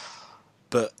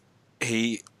 But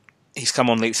he's come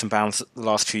on leaps and bounds the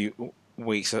last few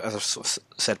weeks, as I've sort of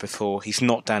said before. He's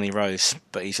not Danny Rose,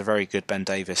 but he's a very good Ben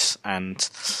Davis. And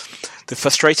the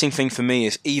frustrating thing for me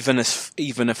is even if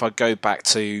I go back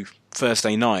to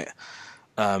Thursday night,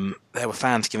 there were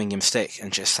fans giving him stick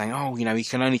and just saying, he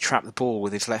can only trap the ball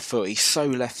with his left foot. He's so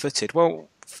left-footed. Well,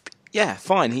 yeah,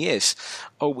 fine, he is.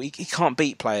 He can't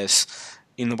beat players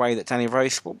in the way that Danny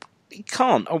Rose. Well, he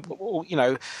can't.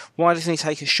 Why doesn't he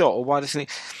take a shot? Or why doesn't he?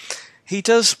 He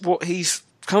does what he's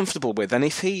comfortable with, and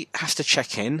if he has to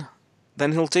check in,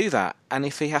 then he'll do that. And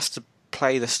if he has to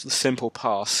play the simple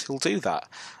pass, he'll do that.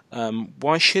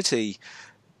 Why should he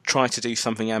try to do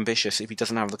something ambitious if he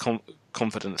doesn't have the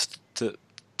confidence to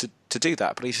do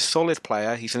that? But he's a solid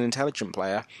player. He's an intelligent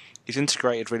player. He's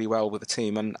integrated really well with the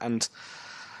team, and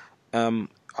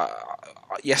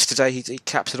yesterday he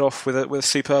capped it off with a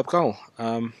superb goal.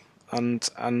 And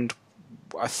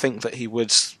I think that he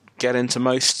would get into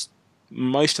most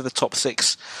of the top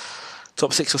six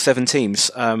or 7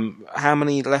 teams. How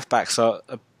many left backs are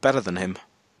better than him?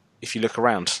 If you look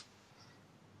around,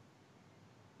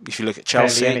 if you look at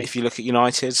Chelsea, if you look at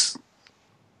United,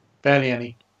 barely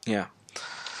any. Yeah.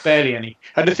 Barely any.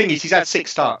 And the thing is, he's had 6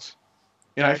 starts.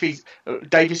 You know, if he's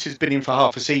Davis has been in for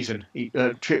half a season.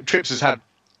 Tripps has had.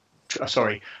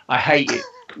 Sorry, I hate it.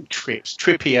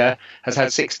 Trippier has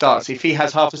had 6 starts. If he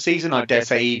has half a season, I dare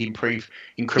say he'd improve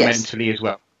incrementally as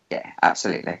well. Yeah,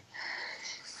 absolutely.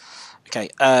 Okay,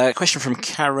 question from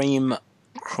Karim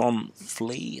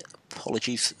Cronfley.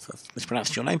 Apologies for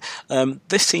mispronouncing your name.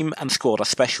 This team and squad are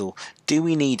special. Do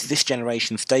we need this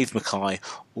generation's Dave Mackay,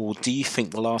 or do you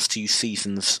think the last 2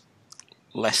 seasons'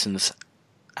 lessons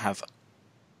have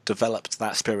developed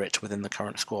that spirit within the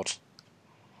current squad?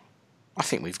 I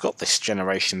think we've got this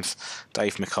generation's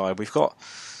Dave Mackay. We've got.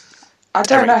 I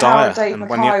don't know Dyer how Dave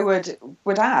Mackay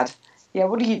would add. Yeah,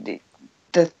 what do you?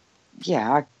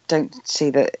 I don't see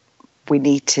that we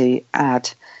need to add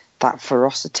that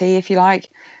ferocity, if you like,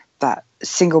 that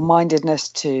single-mindedness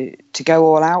to go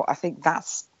all out. I think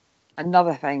that's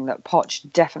another thing that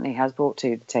Poch definitely has brought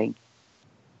to the team.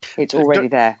 It's already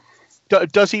there.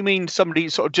 Does he mean somebody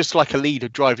sort of just like a leader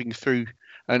driving through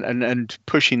and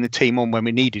pushing the team on when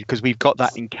we needed? Because we've got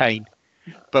that in Kane,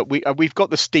 but we've got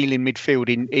the steel in midfield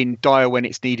in Dyer when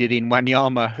it's needed, in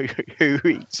Wanyama who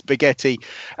eats spaghetti.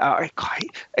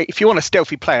 If you want a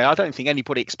stealthy player, I don't think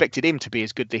anybody expected him to be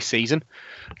as good this season.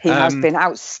 He has been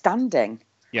outstanding.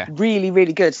 Yeah, really,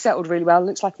 really good. Settled really well.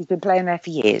 Looks like he's been playing there for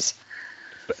years.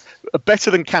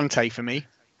 Better than Kante for me,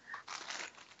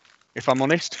 if I'm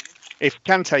honest. If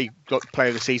Kante got player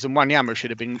of the season, Wanyama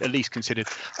should have been at least considered.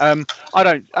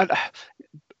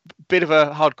 Bit of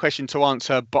a hard question to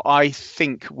answer, but I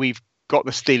think we've got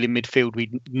the steel in midfield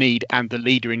we need and the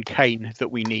leader in Kane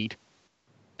that we need.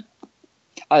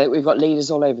 I think we've got leaders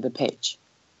all over the pitch.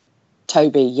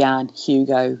 Toby, Jan,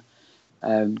 Hugo,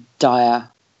 Dyer,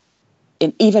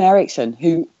 and even Ericsson,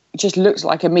 who just looks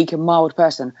like a meek and mild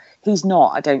person. He's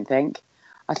not, I don't think.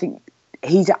 I think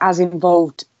he's as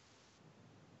involved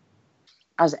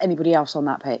as anybody else on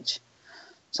that pitch.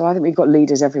 So I think we've got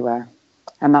leaders everywhere.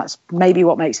 And that's maybe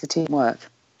what makes the team work,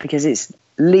 because it's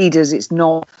leaders.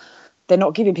 They're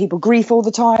not giving people grief all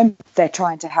the time. They're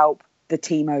trying to help the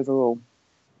team overall.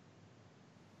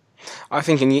 I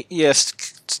think in years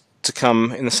to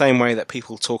come, in the same way that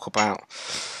people talk about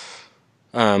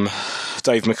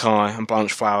Dave Mackay and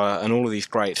Blanchflower and all of these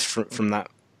greats from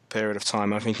that period of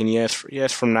time, I think in years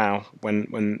from now,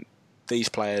 when these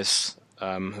players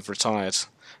have retired,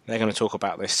 they're going to talk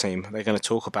about this team. They're going to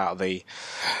talk about the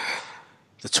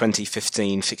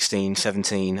 2015, 16,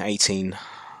 17, 18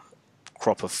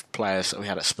 crop of players that we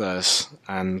had at Spurs.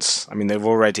 And, I mean, they've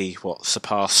already,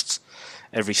 surpassed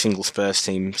every single Spurs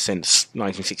team since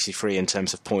 1963 in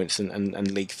terms of points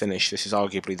and league finish. This is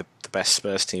arguably the best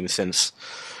Spurs team since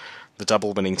the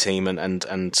double-winning team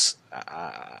and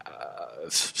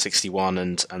 61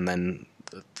 and then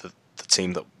the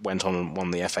team that went on and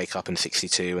won the FA Cup in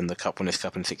 62 and the Cup Winners'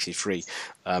 Cup in 63.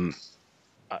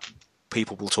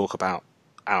 People will talk about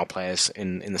our players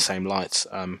in the same light.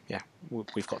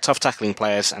 We've got tough tackling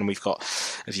players, and we've got,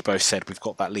 as you both said, we've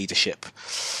got that leadership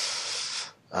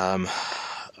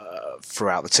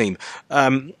throughout the team.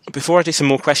 Before I do some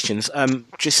more questions,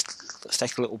 let's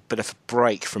take a little bit of a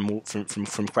break from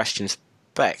questions.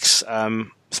 Bex,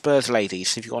 Spurs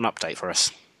ladies, have you got an update for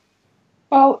us?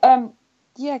 Well,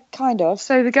 yeah, kind of.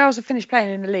 So the girls have finished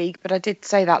playing in the league, but I did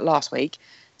say that last week.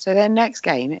 So their next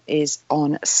game is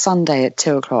on Sunday at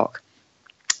 2:00.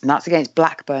 And that's against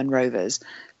Blackburn Rovers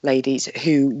ladies,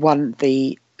 who won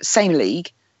the same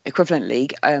league, equivalent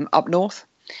league, up north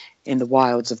in the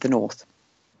wilds of the north.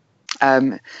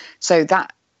 So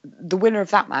that the winner of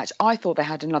that match, I thought they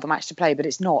had another match to play, but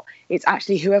it's not. It's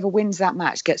actually whoever wins that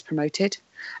match gets promoted,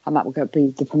 and that will be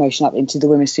the promotion up into the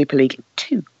Women's Super League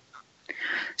 2.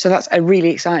 So that's a really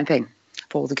exciting thing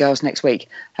for the girls next week.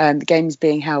 The game is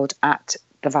being held at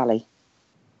the Valley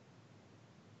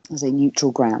as a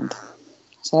neutral ground.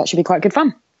 So that should be quite good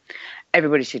fun.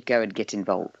 Everybody should go and get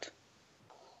involved.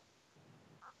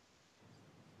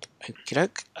 Okie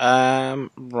doke.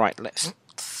 Right, let's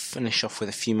finish off with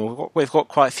a few more. We've got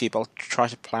quite a few, but I'll try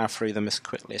to plough through them as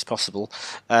quickly as possible.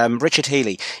 Richard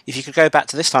Healy, if you could go back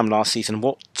to this time last season,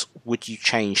 what would you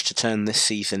change to turn this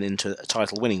season into a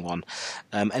title-winning one?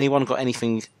 Anyone got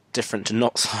anything different to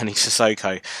not signing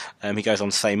Sissoko? He goes on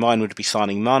to say, mine would be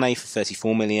signing Mane for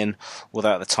 34 million,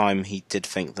 although at the time he did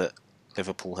think that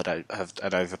Liverpool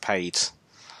had overpaid.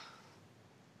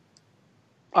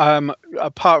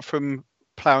 Apart from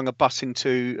ploughing a bus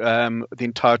into the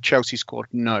entire Chelsea squad,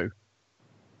 no.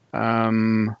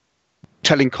 Telling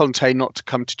Conte not to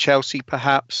come to Chelsea,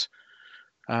 perhaps.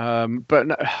 But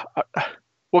no,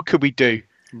 what could we do?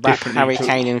 Wrap Harry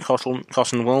Kane in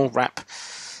cotton wool. Wrap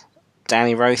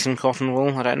Danny Rose in cotton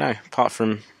wool. I don't know. Apart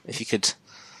from if you could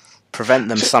prevent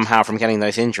them somehow from getting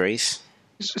those injuries.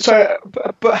 So,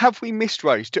 but have we missed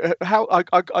Rose? How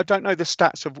I don't know the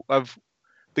stats of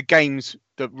the games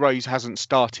that Rose hasn't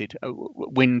started,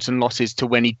 wins and losses to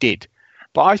when he did.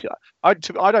 But I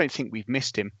don't think we've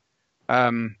missed him.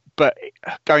 But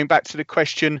going back to the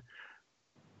question,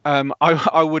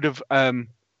 I would have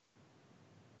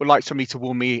would like somebody to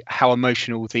warn me how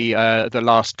emotional the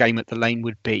last game at the Lane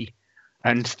would be,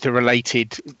 and the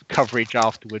related coverage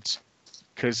afterwards,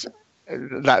 because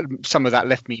that some of that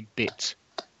left me in bits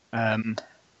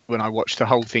when I watched the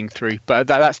whole thing through. But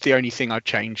that's the only thing I'd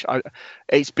change.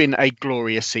 It's been a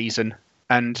glorious season,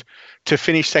 and to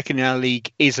finish second in our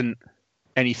league isn't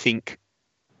anything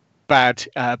bad.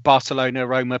 Barcelona,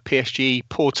 Roma, PSG,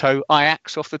 Porto,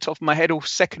 Ajax, off the top of my head, all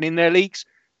second in their leagues.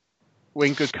 We're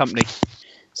in good company.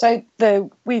 So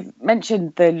we've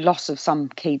mentioned the loss of some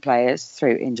key players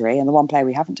through injury, and the one player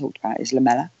we haven't talked about is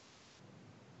Lamela.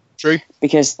 True.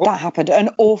 Because that happened an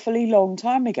awfully long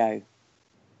time ago.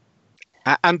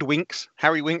 And Winks,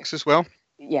 Harry Winks as well.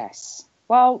 Yes.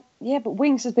 Well, yeah, but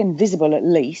Winks has been visible at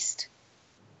least.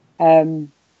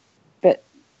 But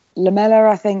Lamela,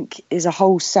 I think, is a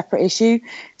whole separate issue.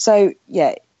 So,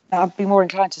 yeah, I'd be more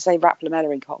inclined to say wrap Lamela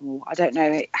in cotton wool. I don't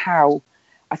know how.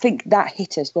 I think that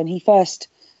hit us when he first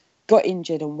got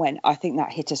injured and went. I think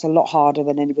that hit us a lot harder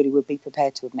than anybody would be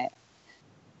prepared to admit.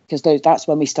 Because that's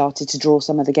when we started to draw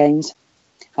some of the games.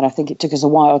 And I think it took us a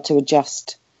while to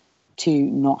adjust to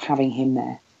not having him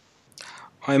there.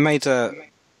 I made a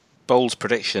bold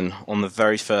prediction on the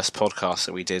very first podcast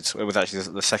that we did. It was actually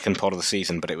the second pod of the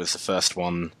season, but it was the first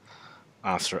one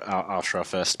after our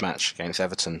first match against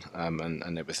Everton,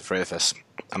 and it was the three of us.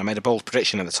 And I made a bold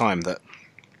prediction at the time that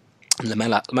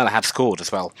Lamela had scored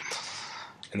as well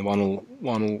in the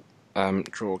 1-1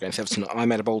 draw against Everton. I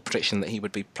made a bold prediction that he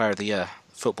would be Player of the Year,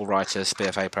 Football Writers,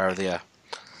 BFA Player of the Year.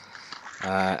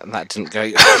 That didn't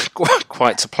go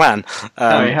quite to plan,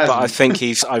 but I think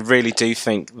I really do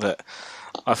think that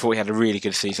I thought we had a really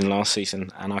good season last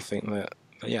season, and I think that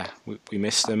we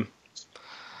missed him.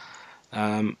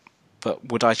 But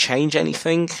would I change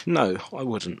anything? No, I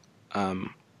wouldn't. Of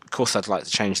course, I'd like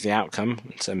to change the outcome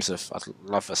in terms of I'd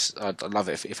love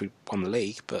it if we won the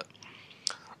league, but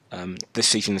this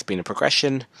season has been a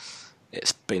progression.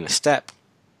 It's been a step,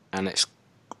 and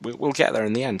we'll get there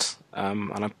in the end.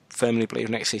 And I firmly believe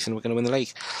next season we're going to win the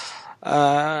league.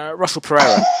 Russell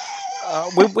Pereira.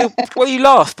 Well, you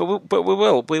laugh, but we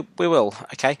will. We will.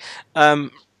 Okay.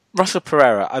 Russell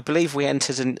Pereira. I believe we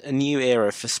entered a new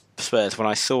era for Spurs when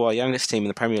I saw our youngest team in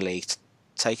the Premier League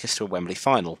take us to a Wembley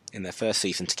final in their first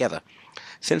season together.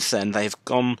 Since then, they've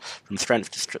gone from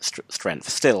strength to strength.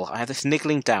 Still, I have this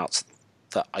niggling doubt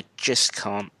that I just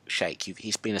can't shake.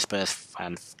 He's been a Spurs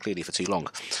fan clearly for too long.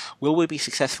 Will we be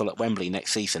successful at Wembley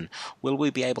next season? Will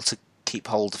we be able to keep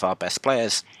hold of our best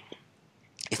players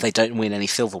if they don't win any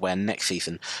silverware next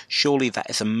season? Surely that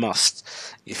is a must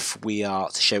if we are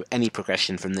to show any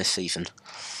progression from this season.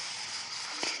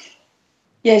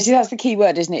 Yeah, see, that's the key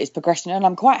word, isn't it? Is progression, and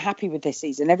I'm quite happy with this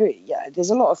season.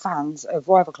 There's a lot of fans of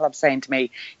rival clubs saying to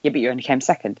me, "Yeah, but you only came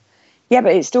second." Yeah,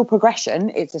 but it's still progression.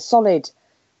 It's a solid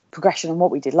progression on what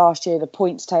we did last year, the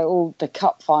points total, the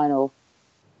cup final.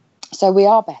 So we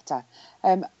are better.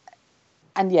 And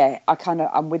yeah,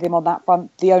 I'm with him on that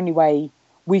front. The only way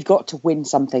we've got to win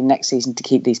something next season to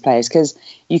keep these players, because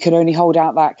you can only hold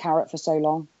out that carrot for so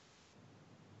long.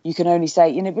 You can only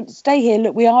say, but stay here,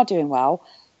 look, we are doing well.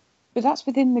 But that's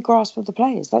within the grasp of the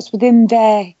players. That's within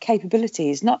their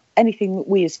capabilities, not anything that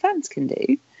we as fans can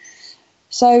do.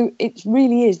 So it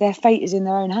really is, their fate is in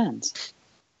their own hands.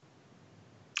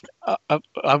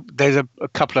 There's a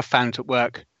couple of fans at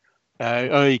work.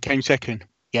 You came second.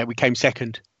 Yeah, we came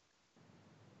second.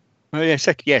 Oh yeah,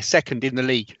 second. Yeah, second in the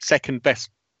league. Second best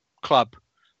club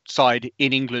side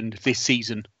in England this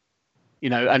season.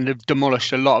 And have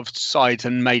demolished a lot of sides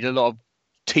and made a lot of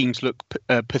teams look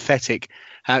pathetic.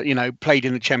 Played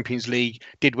in the Champions League,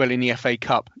 did well in the FA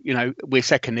Cup. We're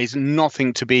second. There's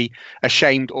nothing to be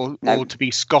ashamed or to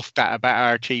be scoffed at about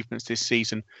our achievements this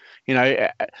season.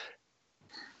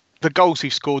 The goals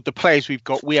we've scored, the players we've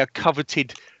got, we are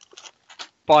coveted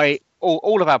by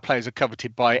all of our players are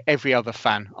coveted by every other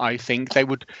fan. I think they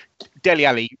would. Dele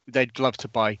Alli, they'd love to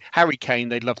buy. Harry Kane,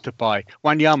 they'd love to buy.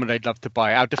 Wanyama, they'd love to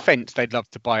buy. Our defence, they'd love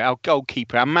to buy. Our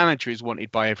goalkeeper, our manager is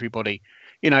wanted by everybody.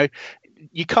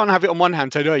 You can't have it on one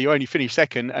hand say, "Oh, you only finished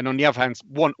second," and on the other hand,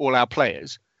 want all our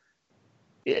players.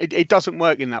 It doesn't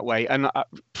work in that way. And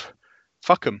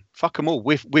fuck them all.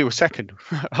 We were second.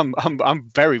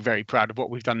 I'm very, very proud of what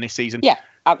we've done this season. Yeah,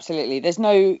 absolutely. There's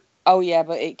no, oh yeah,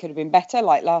 but it could have been better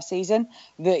like last season.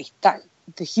 The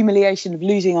humiliation of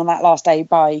losing on that last day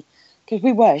by because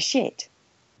we were shit.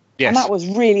 Yes. And that was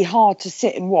really hard to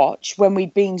sit and watch when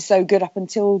we'd been so good up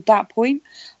until that point.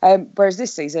 Whereas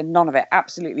this season, none of it.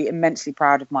 Absolutely immensely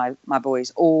proud of my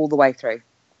boys all the way through.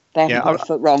 They haven't got a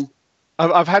foot wrong.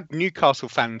 I've had Newcastle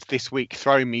fans this week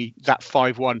throwing me that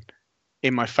 5-1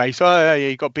 in my face. Oh, yeah,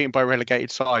 you got beaten by a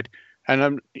relegated side.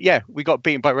 And we got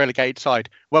beaten by a relegated side.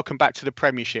 Welcome back to the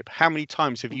Premiership. How many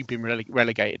times have you been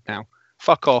relegated now?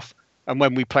 Fuck off. And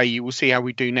when we play you, we'll see how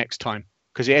we do next time.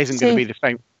 Because it isn't going to be the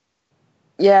same.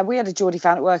 Yeah, we had a Geordie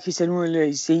fan at work who said,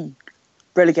 well, see,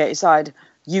 relegated side,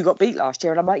 you got beat last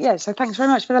year. And I'm like, yeah, so thanks very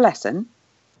much for the lesson.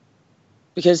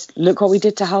 Because look what we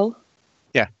did to Hull.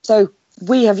 Yeah. So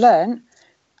we have learned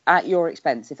at your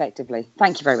expense, effectively.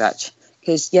 Thank you very much.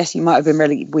 Because, yes, you might have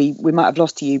been we might have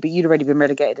lost to you, but you'd already been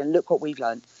relegated. And look what we've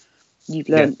learned. You've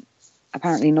learned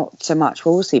apparently not so much.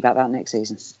 Well, we'll see about that next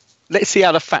season. Let's see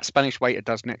how the fat Spanish waiter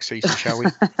does next season, shall we?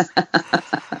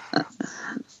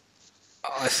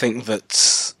 I think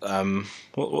that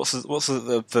what's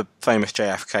the famous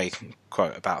JFK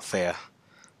quote about fear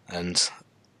and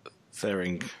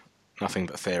fearing nothing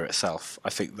but fear itself.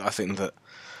 I think that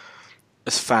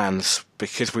as fans,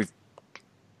 because we're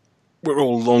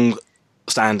all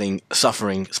long-standing,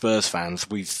 suffering Spurs fans,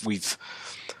 we've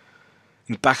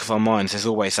in the back of our minds there's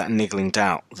always that niggling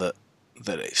doubt that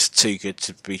it's too good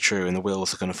to be true and the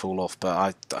wheels are going to fall off. But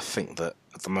I think that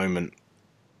at the moment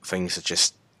things are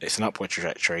just. It's an upward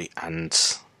trajectory, and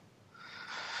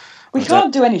we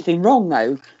can't do anything wrong,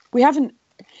 though. We haven't,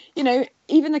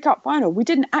 even the cup final. We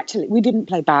didn't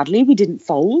play badly. We didn't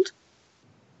fold.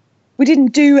 We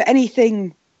didn't do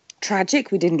anything tragic.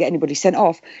 We didn't get anybody sent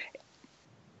off.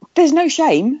 There's no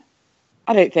shame,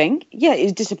 I don't think. Yeah,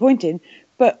 it's disappointing,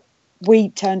 but we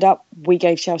turned up. We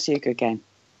gave Chelsea a good game.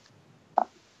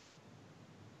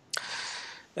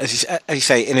 As you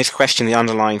say, in his question, the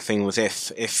underlying thing was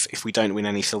if we don't win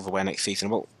any silverware next season,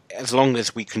 well, as long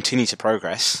as we continue to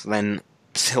progress, then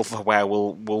silverware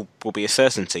will be a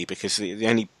certainty, because the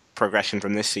only progression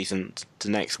from this season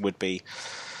to next would be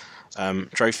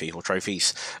trophy or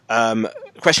trophies.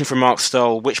 Question from Mark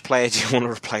Stoll: which player do you want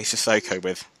to replace Sissoko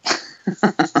with?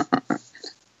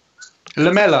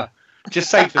 Lamella. Just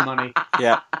save the money.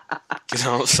 Yeah, good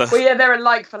answer. Well, yeah, they're a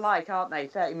like for like, aren't they?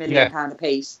 £30 million a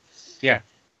piece. Yeah.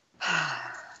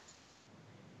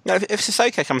 No, if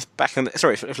Sissoko comes back if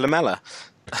Lamella,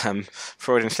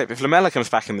 Freudian slip, if Lamella comes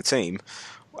back in the team,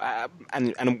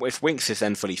 and if Winks is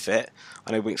then fully fit,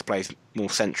 I know Winks plays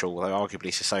more central, although arguably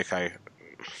Sissoko,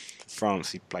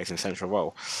 France, he plays in central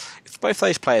role. If both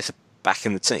those players are back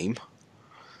in the team,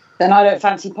 then I don't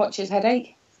fancy Poch's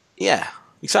headache. Yeah,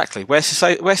 exactly. Where's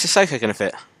Sissoko going to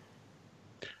fit?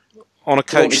 On a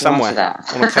coach somewhere.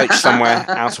 On a coach somewhere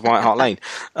out of White Hart Lane.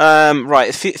 Right,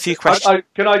 a few questions.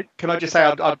 Can I just say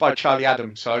I'd buy Charlie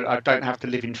Adams, so I don't have to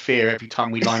live in fear every time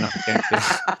we line up against him.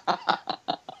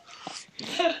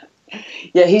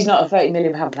 Yeah, he's not a £30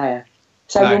 million player,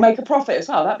 so we'll make a profit as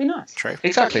well. That'd be nice. True.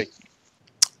 Exactly.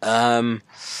 Right,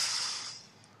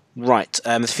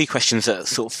 there's a few questions that are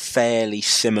sort of fairly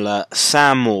similar.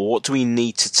 Sam Moore, what do we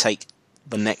need to take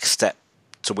the next step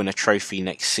to win a trophy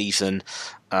next season?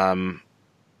 On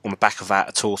the back of that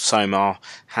at all, Somar,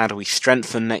 how do we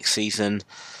strengthen next season?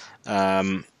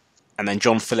 And then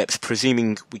John Phillips,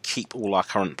 presuming we keep all our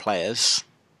current players,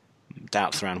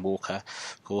 doubts around Walker,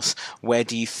 of course, where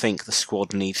do you think the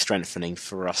squad needs strengthening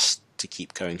for us to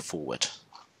keep going forward?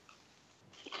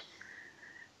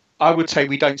 I would say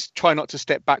we don't try not to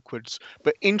step backwards.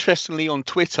 But interestingly, on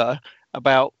Twitter,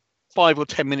 about 5 or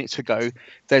 10 minutes ago,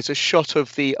 there's a shot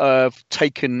of the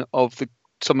taken of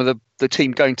some of the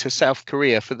team going to South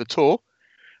Korea for the tour,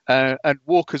 and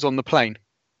Walker's on the plane.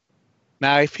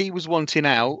 Now, if he was wanting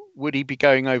out, would he be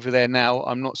going over there now?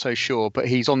 I'm not so sure, but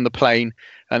he's on the plane,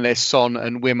 and there's Son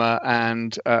and Wimmer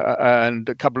and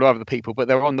a couple of other people, but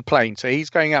they're on the plane. So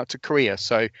he's going out to Korea.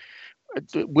 So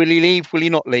will he leave? Will he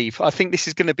not leave? I think this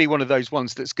is going to be one of those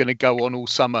ones that's going to go on all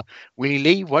summer. Will he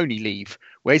leave? Won't he leave?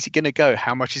 Where's he going to go?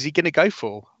 How much is he going to go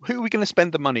for? Who are we going to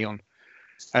spend the money on?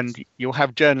 And you'll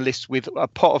have journalists with a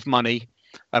pot of money,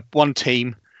 one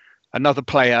team, another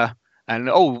player, and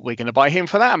we're going to buy him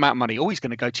for that amount of money. He's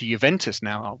going to go to Juventus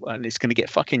now, and it's going to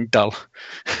get fucking dull.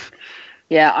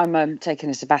 Yeah, I'm taking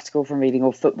a sabbatical from reading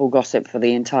all football gossip for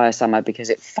the entire summer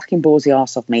because it fucking bores the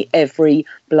arse off me every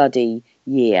bloody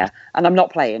year. And I'm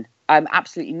not playing. I'm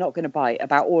absolutely not going to bite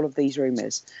about all of these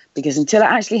rumours, because until it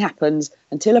actually happens,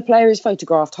 until a player is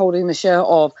photographed holding the shirt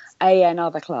of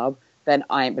another club, then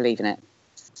I ain't believing it.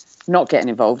 Not getting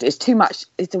involved. It's too much.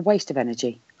 It's a waste of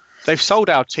energy. They've sold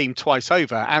our team twice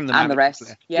over, and the rest.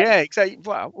 Yeah, exactly.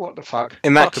 Wow, what the fuck?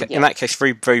 In that case,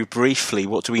 very very briefly,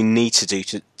 what do we need to do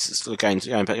to going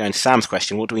to Sam's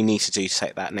question? What do we need to do to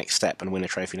take that next step and win a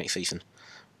trophy next season?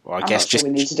 Well, I guess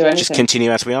just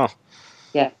continue as we are.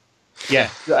 Yeah.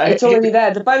 It's already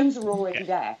there. The bones are already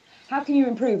there. How can you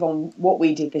improve on what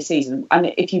we did this season?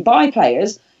 And if you buy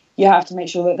players, you have to make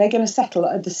sure that they're going to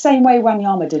settle the same way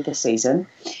Wanyama did this season,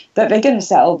 that they're going to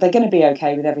settle, they're going to be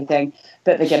okay with everything,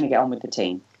 that they're going to get on with the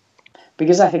team.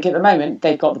 Because I think at the moment,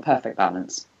 they've got the perfect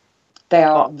balance. They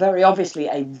are very obviously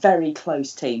a very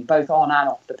close team, both on and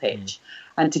off the pitch.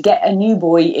 And to get a new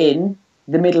boy in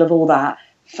the middle of all that,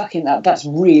 that's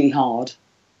really hard.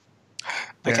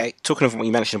 Okay, talking of what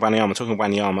you mentioned,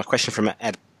 Wanyama, question from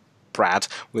Ed Brad.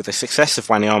 With the success of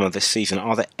Wanyama this season,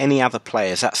 are there any other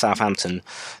players at Southampton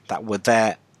that were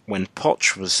there when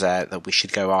Poch was there that we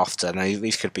should go after? Now,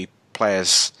 these could be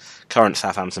players, current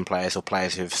Southampton players, or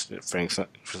players who've,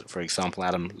 for example,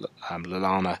 Adam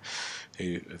Lallana,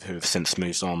 who have since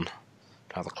moved on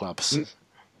to other clubs.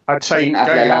 I'd say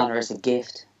Lallana is a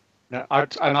gift. No,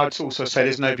 I'd also say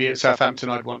there's nobody at Southampton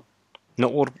I'd want.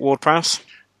 Not Ward-Prowse?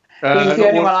 He's the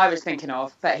only one I was thinking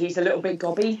of, but he's a little bit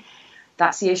gobby.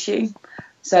 That's the issue.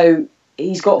 So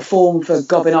he's got form for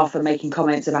gobbing off and making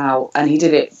comments about, and he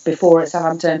did it before at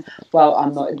Southampton. Well,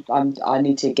 I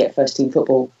need to get first team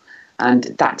football, and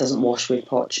that doesn't wash with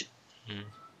Poch.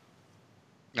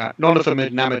 None of them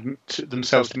enamoured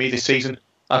themselves to me this season.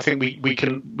 I think we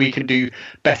can do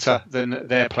better than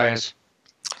their players.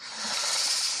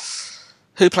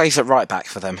 Who plays at right back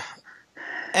for them?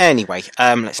 Anyway,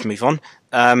 let's move on.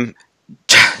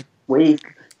 We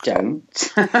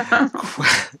don't.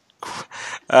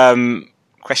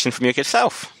 Question from your good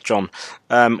self, John.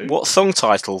 What song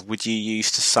title would you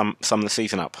use to sum the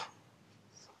season up?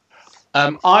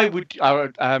 I would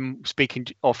speaking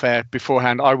off air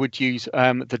beforehand, I would use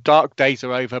 "The Dark Days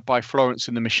Are Over" by Florence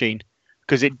and the Machine,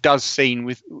 because it does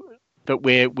seem that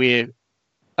we're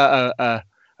at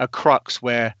a crux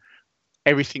where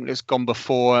everything that's gone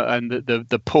before and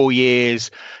the poor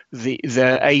years, the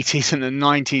 80s and the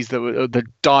 90s, the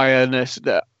direness,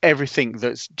 everything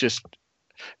that's just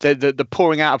the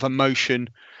pouring out of emotion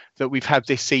that we've had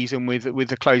this season with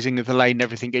the closing of the lane and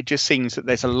everything. It just seems that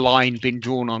there's a line been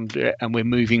drawn on it and we're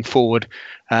moving forward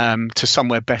to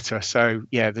somewhere better. So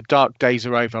yeah, "The Dark Days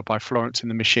Are Over" by Florence and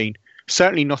the Machine.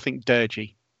 Certainly nothing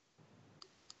dirgy.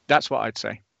 That's what I'd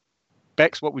say.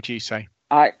 Bex, what would you say?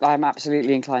 I'm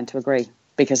absolutely inclined to agree,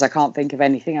 because I can't think of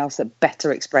anything else that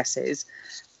better expresses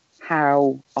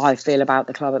how I feel about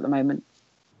the club at the moment.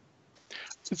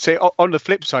 So on the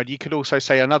flip side, you could also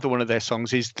say another one of their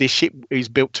songs is "This Ship Is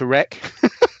Built to Wreck."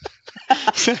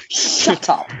 Shut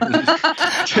up.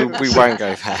 We won't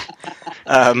go there.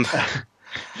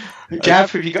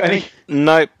 Gav, have you got any?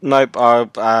 Nope. I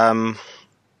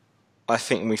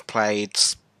think we've played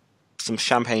some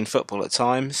champagne football at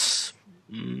times.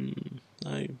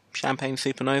 No. Champagne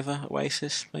Supernova,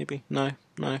 Oasis, maybe? No.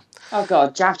 Oh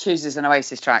God, Jav chooses an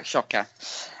Oasis track. Shocker.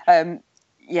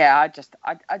 Yeah,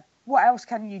 what else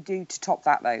can you do to top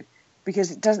that though?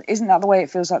 Because isn't that the way it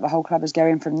feels like the whole club is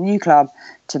going, from the new club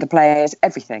to the players,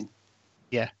 everything?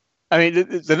 Yeah. I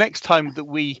mean, the next time that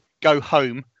we go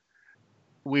home,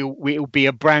 we'll be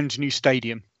a brand new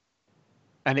stadium.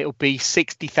 And it'll be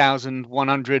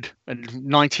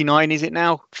 60,199, is it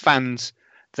now, fans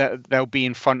that they'll be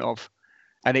in front of.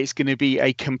 And it's going to be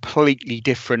a completely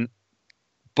different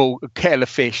kettle of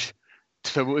fish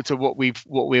to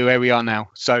where we are now.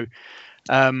 So,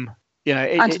 and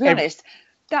to be honest,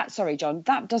 sorry, John,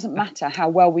 that doesn't matter how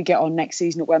well we get on next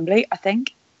season at Wembley, I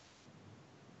think.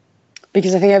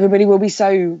 Because I think everybody will be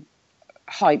so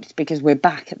hyped because we're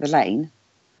back at the Lane.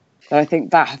 But I think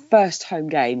that first home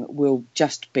game will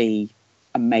just be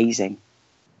amazing.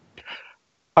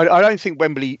 I don't think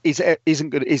Wembley is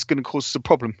going to cause us a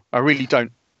problem. I really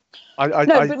don't. But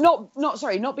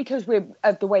not because we're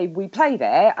of the way we play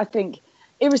there. I think,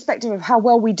 irrespective of how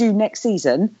well we do next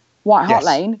season, White Hart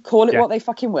Lane, call it what they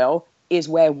fucking will, is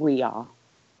where we are.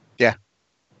 Yeah,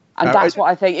 and that's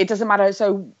what I think. It doesn't matter.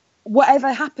 So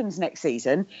whatever happens next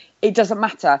season, it doesn't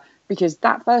matter, because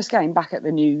that first game back at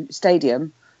the new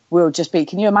stadium will just be,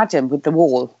 can you imagine, with the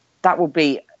wall? That would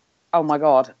be, oh my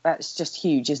God, that's just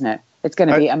huge, isn't it? It's going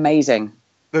to be amazing.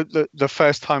 The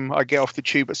first time I get off the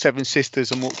tube at Seven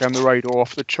Sisters and walk down the road, or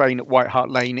off the train at White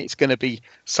Hart Lane, it's going to be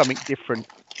something different.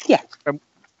 Yeah.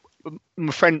 Me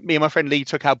and my friend Lee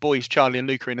took our boys, Charlie and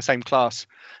Luca, in the same class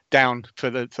down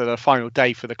for the final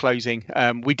day for the closing.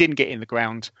 We didn't get in the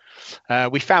ground.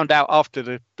 We found out after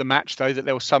the match, though, that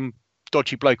there was some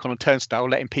dodgy bloke on a turnstile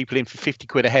letting people in for 50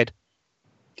 quid a head.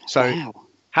 So, wow.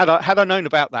 Had I known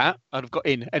about that, I'd have got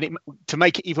in. And to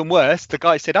make it even worse, the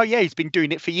guy said, "Oh yeah, he's been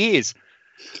doing it for years."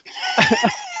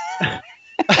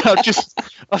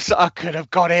 I could have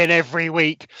got in every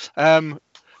week,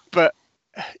 but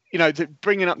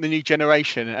bringing up the new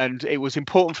generation, and it was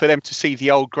important for them to see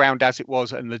the old ground as it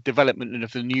was and the development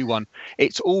of the new one.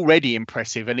 It's already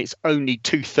impressive, and it's only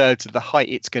 2/3 of the height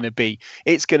it's going to be.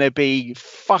 It's going to be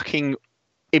fucking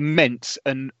immense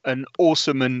and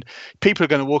awesome, and people are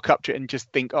going to walk up to it and just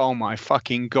think, oh my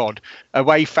fucking god,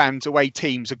 away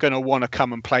teams are going to want to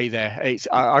come and play there.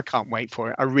 I can't wait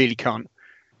for it. I really can't.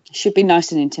 It should be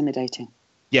nice and intimidating.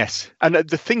 Yes, and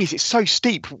the thing is, it's so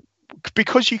steep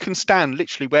because you can stand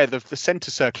literally where the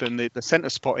centre circle and the centre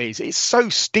spot is. It's so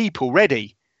steep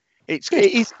already. It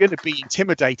is going to be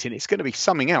intimidating. It's going to be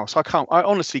something else. I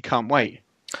honestly can't wait.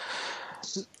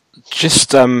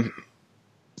 Just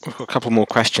we've got a couple more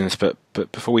questions, but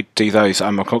before we do those,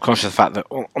 I'm conscious of the fact that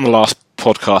on the last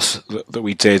podcast that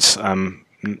we did,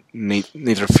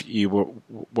 neither of you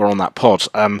were on that pod.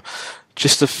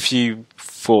 Just a few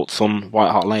thoughts on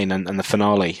White Hart Lane and the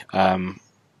finale.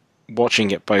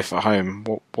 Watching it both at home,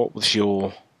 what was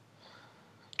your...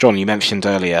 John, you mentioned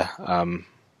earlier,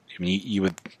 you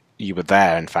were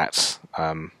there, in fact.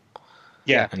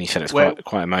 Yeah. And you said it's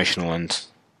quite emotional. And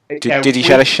did you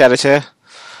shed a tear?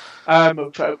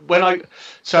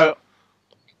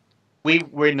 We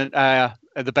were in at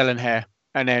the Bell and Hare,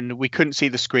 and then we couldn't see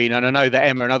the screen. And I know that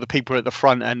Emma and other people were at the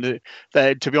front, and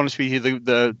to be honest with you,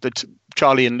 the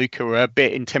Charlie and Luca were a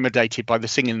bit intimidated by the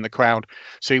singing in the crowd.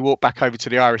 So we walked back over to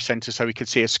the Irish Centre so we could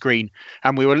see a screen.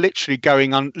 And we were literally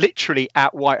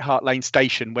at White Hart Lane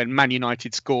Station when Man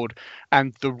United scored,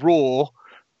 and the roar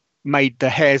made the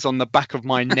hairs on the back of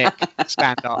my neck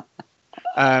stand up.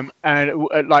 And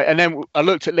then I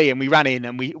looked at Lee and we ran in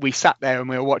and we sat there and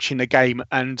we were watching the game,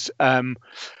 and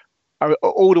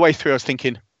all the way through I was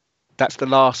thinking, that's the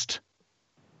last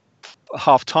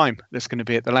half time that's going to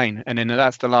be at the Lane, and then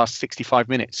that's the last 65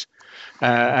 minutes,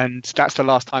 and that's the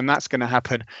last time that's going to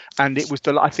happen. And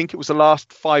I think it was the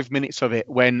last 5 minutes of it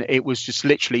when it was just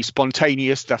literally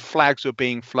spontaneous. The flags were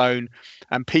being flown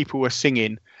and people were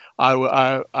singing.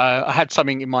 I had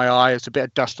something in my eye, as a bit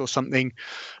of dust or something,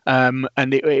 and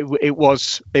it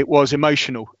was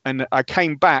emotional. And I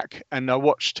came back and I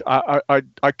watched.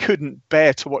 I couldn't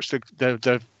bear to watch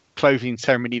the closing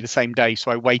ceremony the same day,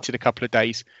 so I waited a couple of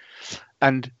days,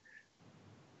 and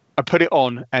I put it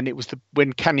on. And it was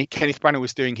when Kenneth Branagh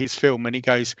was doing his film, and he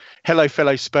goes, "Hello,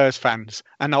 fellow Spurs fans,"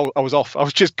 and I was off. I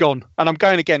was just gone, and I'm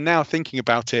going again now, thinking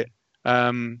about it.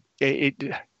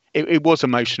 It was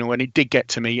emotional, and it did get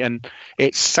to me, and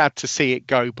it's sad to see it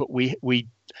go. But we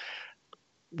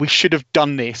should have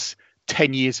done this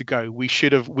 10 years ago. We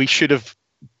should have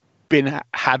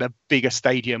had a bigger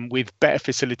stadium with better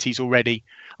facilities already.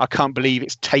 I can't believe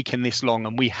it's taken this long,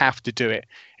 and we have to do it.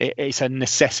 It's a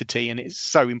necessity, and it's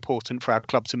so important for our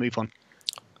club to move on.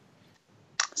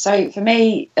 So for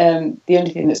me, the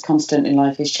only thing that's constant in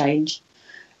life is change,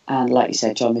 and like you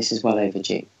said, John, this is well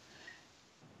overdue.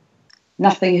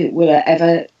 Nothing will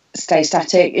ever stay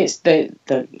static. It's the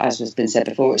as has been said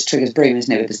before, it's Trigger's broom,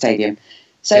 isn't it, with the stadium?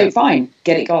 So fine,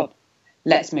 get it gone.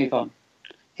 Let's move on.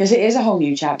 Because it is a whole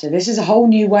new chapter. This is a whole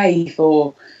new way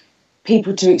for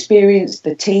people to experience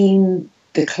the team,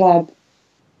 the club.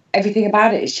 Everything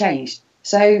about it has changed.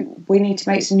 So we need to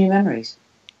make some new memories.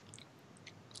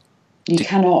 You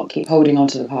cannot keep holding on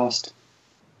to the past.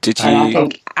 And I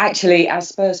think, actually, as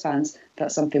Spurs fans,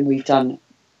 that's something we've done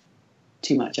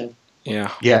too much of.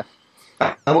 Yeah.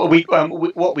 And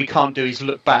what we can't do is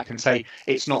look back and say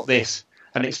it's not this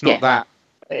and it's not that.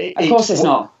 Of course, it's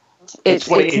not. It's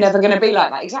never going to be like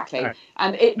that. Exactly. No.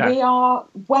 And we are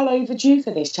well overdue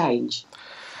for this change.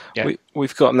 Yeah.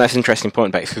 We've got, and that's an interesting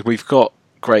point, Bex, because we've got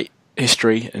great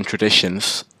history and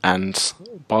traditions, and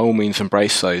by all means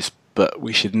embrace those. But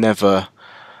we should never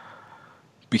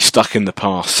be stuck in the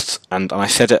past. And I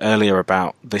said it earlier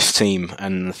about this team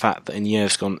and the fact that in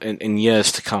years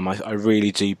to come, I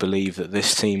really do believe that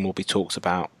this team will be talked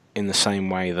about in the same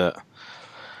way that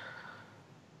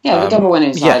the double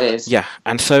winning side is. Yeah,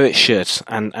 and so it should.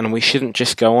 And we shouldn't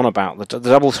just go on about the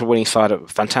double winning side are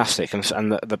fantastic,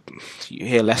 and you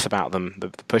hear less about them, the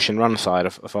push and run side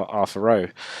of Arthur Rowe.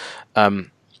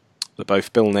 That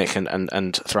both Bill Nick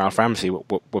and Ralph Ramsey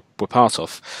were part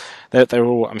of. They're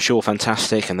all, I'm sure,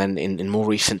 fantastic. And then in more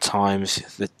recent times,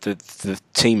 the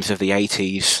teams of the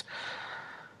 80s,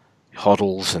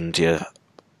 Hoddles and your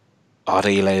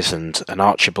Ardiles and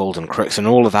Archibald and Crooks and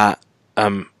all of that.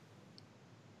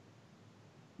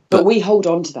 But we hold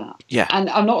on to that. Yeah. And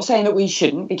I'm not saying that we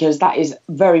shouldn't, because that is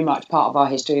very much part of our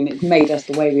history and it's made us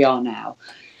the way we are now.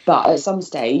 But at some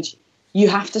stage, you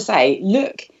have to say,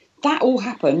 look, that all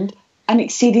happened an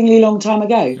exceedingly long time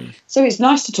ago. So it's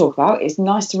nice to talk about, it's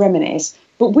nice to reminisce,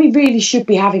 but we really should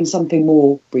be having something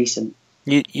more recent.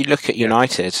 You look at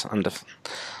United under.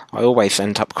 I always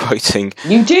end up quoting.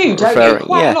 You do, don't you?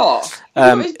 Quite a lot. You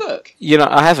got his book?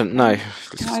 I haven't. No.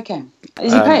 Okay.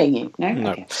 Is he paying you? No.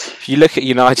 No. Okay. If you look at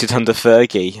United under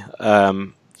Fergie,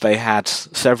 they had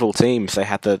several teams. They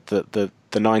had the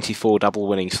 94 double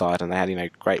winning side, and they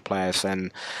had great players.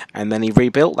 And then he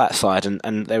rebuilt that side,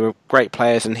 and they were great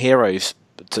players and heroes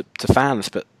to fans.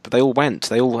 But they all went.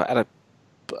 They all had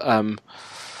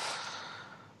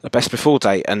a best before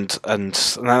date, and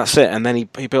that's it. And then he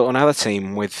built another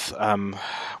team with the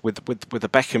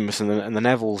Beckhams and the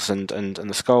Nevilles and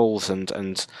the Scholes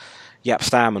and Yap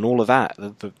Stam and all of that,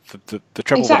 the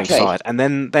treble winning side. And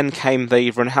then came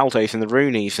the Ronaldos and the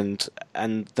Rooneys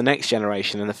and the next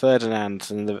generation and the Ferdinands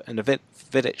and the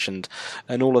Vidic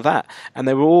and all of that. And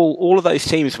they were all of those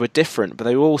teams were different, but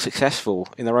they were all successful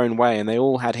in their own way, and they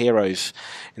all had heroes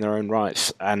in their own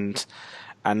rights.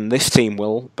 And this team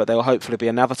will, but there will hopefully be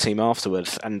another team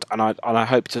afterwards. And I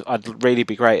hope I'd really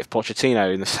be great if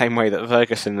Pochettino, in the same way that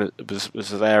Ferguson was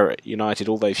there at United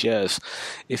all those years,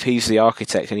 if he's the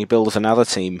architect and he builds another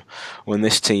team when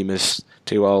this team is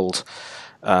too old,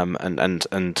 and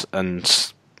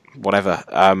whatever.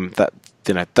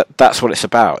 That's what it's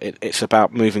about. It's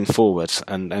about moving forward.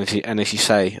 And as you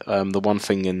say, the one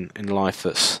thing in life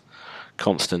that's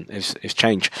constant is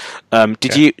change.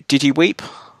 Did you weep?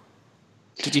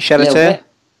 Did you shed a tear?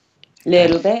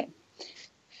 Little bit.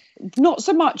 Not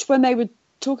so much when they were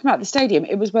talking about the stadium.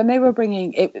 It was when they were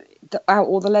bringing out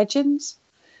all the legends.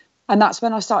 And that's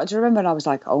when I started to remember, and I was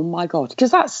like, oh my God.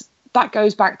 Because that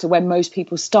goes back to when most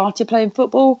people started playing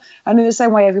football. And in the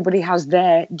same way everybody has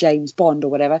their James Bond or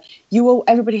whatever,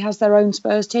 everybody has their own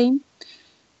Spurs team.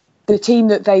 The team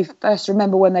that they first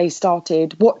remember when they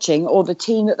started watching, or the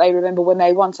team that they remember when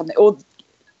they won something. Or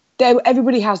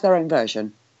everybody has their own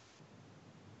version.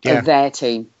 Of their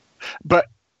team. But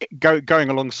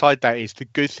going alongside that is the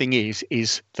good thing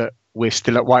is that we're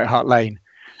still at White Hart Lane,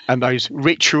 and those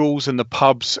rituals and the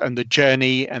pubs and the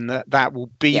journey and that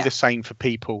will be the same for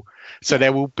people. So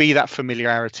there will be that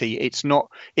familiarity. It's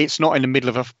not in the middle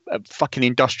of a fucking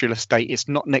industrial estate. It's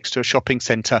not next to a shopping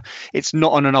centre. It's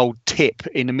not on an old tip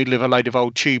in the middle of a load of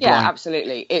old tube line. Yeah,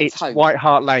 absolutely. It's home. White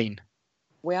Hart Lane.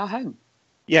 We are home.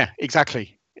 Yeah,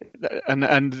 exactly.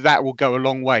 And that will go a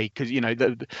long way, because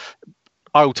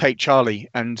I'll take Charlie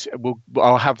and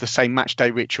I'll have the same match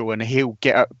day ritual, and he'll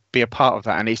be a part of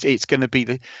that, and it's going to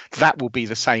be that will be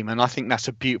the same, and I think that's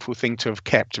a beautiful thing to have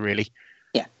kept, really.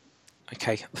 Yeah.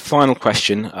 Okay. Final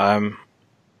question.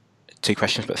 Two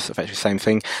questions, but it's effectively the same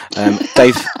thing.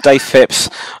 Dave Phipps,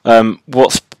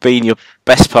 what's been your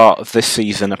best part of this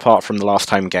season, apart from the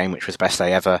last home game, which was best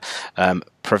day ever?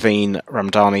 Praveen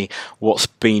Ramdani, what's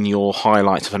been your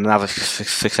highlight of another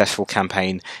successful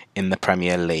campaign in the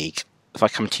Premier League? If I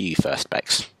come to you first,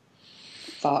 Bex.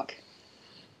 Fuck.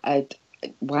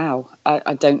 Wow.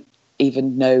 I don't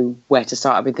even know where to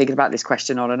start. I've been thinking about this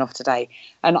question on and off today,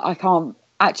 and I can't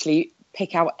actually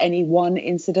pick out any one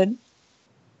incident.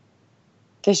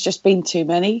 There's just been too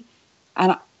many.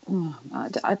 And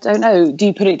I don't know. Do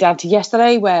you put it down to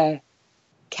yesterday where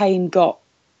Kane got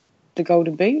the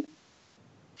golden boot?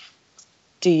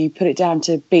 Do you put it down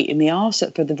to beating the arse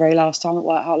for the very last time at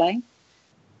White Hart Lane?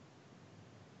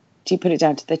 Do you put it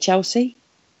down to the Chelsea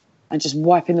and just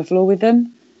wiping the floor with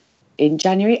them in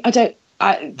January? There's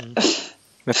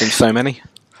been so many.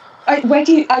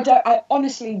 I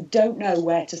honestly don't know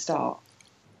where to start.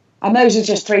 And those are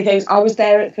just three things. I was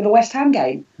there for the West Ham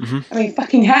game. Mm-hmm. I mean,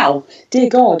 fucking hell. Dear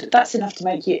God, that's enough to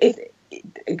make you...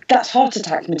 that's heart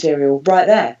attack material right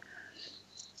there.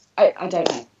 I don't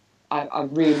know. I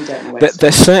really don't know where to start.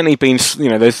 There's certainly been...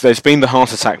 there's been the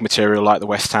heart attack material like the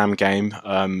West Ham game.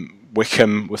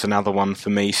 Wickham was another one for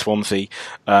me, Swansea.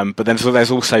 But then there's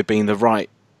also been the right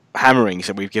hammerings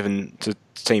that we've given to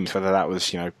teams, whether that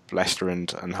was, Leicester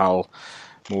and Hull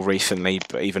more recently,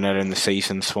 but even earlier in the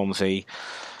season, Swansea...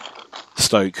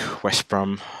 Stoke, West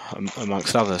Brom,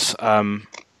 amongst others.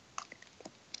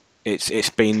 There's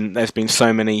been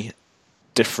so many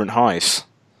different highs.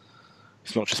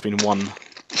 It's not just been one.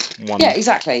 Yeah,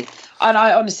 exactly. And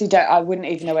I honestly I wouldn't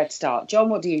even know where to start. John,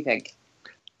 what do you think?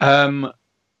 Being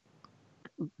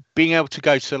able to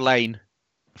go to the Lane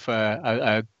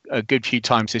for a good few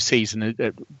times this season,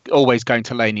 always going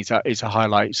to Lane is a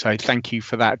highlight. So thank you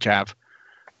for that, Jav.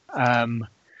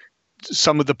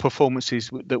 Some of the performances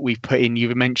that we've put in,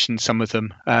 you've mentioned some of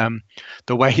them.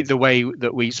 The way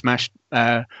that we smashed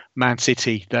Man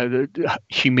City, the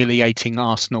humiliating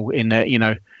Arsenal in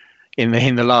in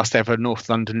the last ever North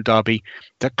London derby.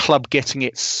 The club getting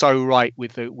it so right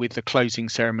with the closing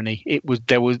ceremony. It was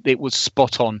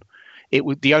spot on. It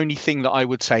was the only thing that I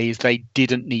would say is they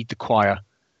didn't need the choir.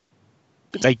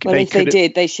 But they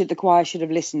did, the choir should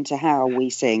have listened to how we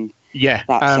sing. Yeah,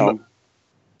 that song.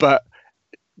 But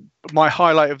my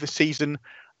highlight of the season,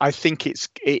 I think it's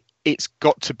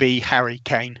got to be Harry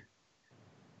Kane.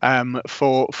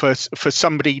 For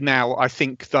somebody now, I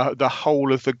think the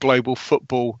whole of the global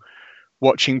football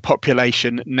watching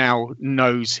population now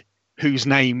knows whose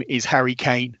name is Harry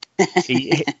Kane.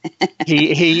 He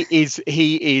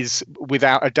is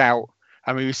without a doubt.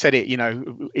 I mean, we said it.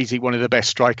 Is he one of the best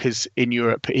strikers in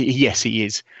Europe? Yes, he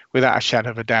is, without a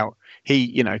shadow of a doubt.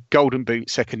 He, golden boot,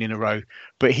 second in a row,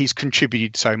 but he's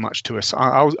contributed so much to us.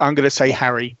 I'm going to say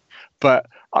Harry, but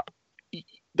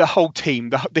the whole team,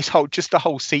 the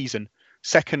whole season,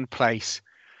 second place.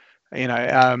 You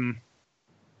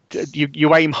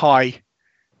aim high,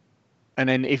 and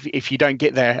then if you don't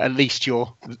get there, at least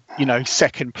you're,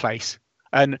 second place.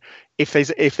 And if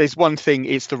there's one thing,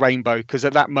 it's the rainbow, because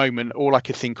at that moment, all I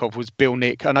could think of was Bill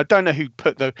Nick, and I don't know who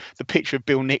put the picture of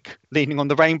Bill Nick leaning on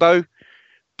the rainbow,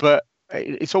 but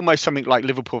it's almost something like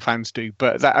Liverpool fans do.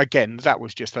 But that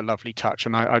was just a lovely touch,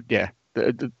 and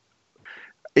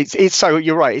it's so,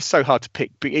 you're right, it's so hard to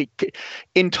pick. But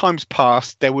in times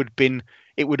past, it would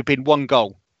have been one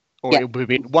goal, or it would have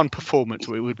been one performance,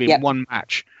 or it would have been one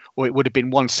match, or it would have been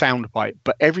one soundbite.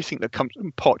 But everything that comes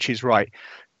from Poch is right.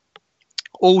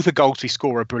 All the goals we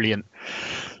score are brilliant.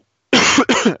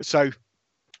 So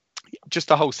just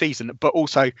the whole season, but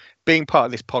also being part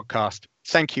of this podcast.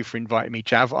 Thank you for inviting me,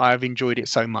 Jav. I've enjoyed it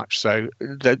so much. So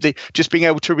just being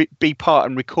able to be part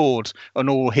and record on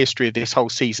all history of this whole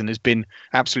season has been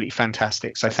absolutely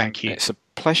fantastic. So thank you. It's a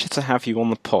pleasure to have you on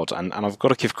the pod, and I've got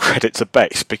to give credit to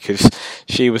Bex, because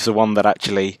she was the one that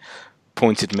actually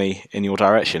pointed me in your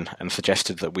direction and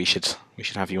suggested that we should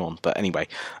have you on. But anyway,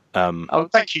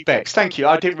 thank you, Bex. Thank you.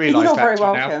 I didn't realise that. You're very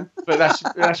welcome. Now, but that's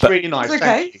really nice. It's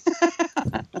okay.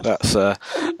 Thank you. That's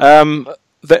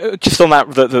just on that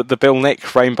the Bill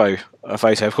Nick rainbow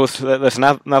photo. Of course, there's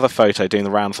another photo doing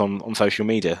the rounds on social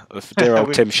media of dear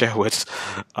old Tim Sherwood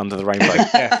under the rainbow.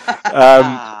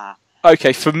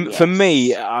 Okay, for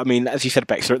me, I mean, as you said,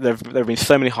 Bex, there have been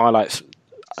so many highlights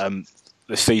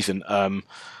this season.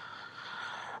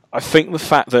 I think the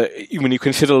fact that when you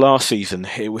consider last season,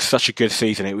 it was such a good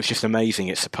season. It was just amazing.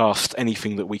 It surpassed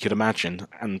anything that we could imagine.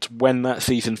 And when that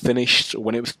season finished,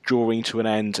 when it was drawing to an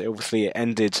end, obviously it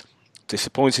ended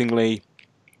disappointingly.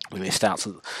 We missed out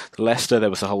to Leicester. There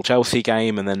was the whole Chelsea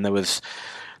game, and then there was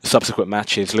the subsequent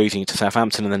matches, losing to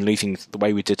Southampton and then losing the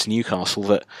way we did to Newcastle.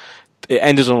 That it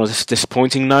ended on a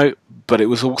disappointing note, but it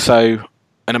was also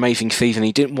an amazing season.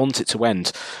 He didn't want it to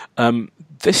end.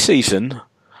 This season...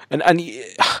 And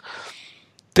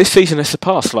this season has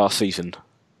surpassed last season.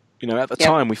 At the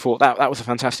time we thought that was a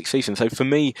fantastic season. So for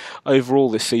me, overall,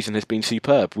 this season has been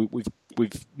superb.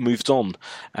 We've moved on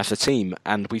as a team,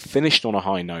 and we've finished on a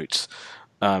high note.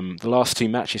 The last two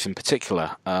matches in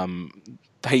particular, when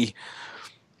I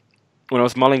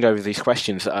was mulling over these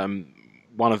questions,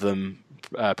 one of them,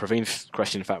 Praveen's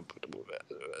question, in fact,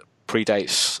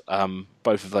 predates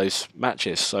both of those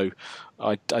matches. So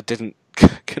I didn't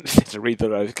consider either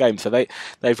of those games, so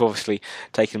they've obviously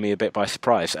taken me a bit by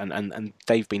surprise, and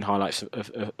they've been highlights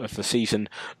of the season.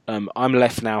 I'm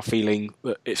left now feeling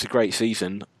that it's a great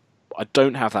season. I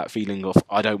don't have that feeling of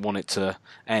I don't want it to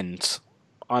end.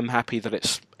 I'm happy that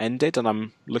it's ended, and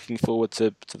I'm looking forward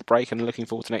to the break and looking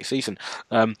forward to next season.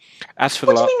 As for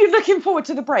what do you mean you're looking forward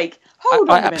to the break? Hold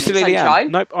on a minute, absolutely Sunshine.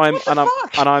 am. Nope, my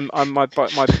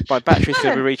battery's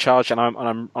going to be recharged, and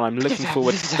I'm looking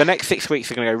forward. The next 6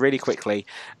 weeks are going to go really quickly,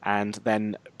 and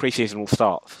then pre-season will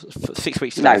start. 6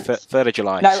 weeks today, 3rd of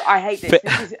July. No, I hate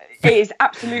this. It is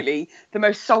absolutely the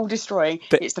most soul destroying.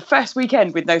 It's the first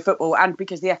weekend with no football, and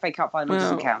because the FA Cup final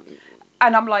doesn't count.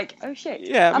 And I'm like, oh shit!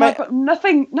 Yeah, and I've got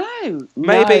nothing. No,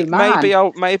 maybe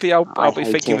I'll be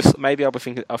thinking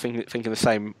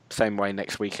the same way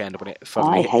next weekend when it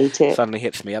suddenly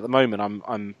hits me. At the moment,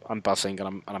 I'm buzzing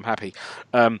and I'm happy.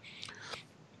 But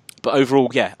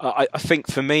overall, yeah, I think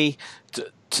for me,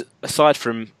 aside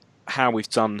from how we've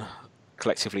done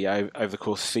collectively over the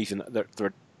course of the season, there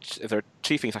are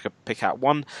two things I could pick out.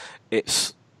 One,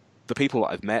 it's the people that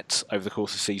I've met over the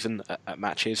course of the season at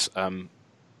matches.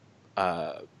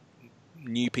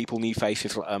 New people, new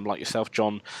faces, like yourself,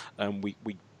 John. We've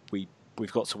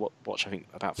got to watch, I think,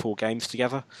 about 4 games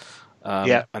together.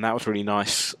 And that was really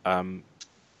nice.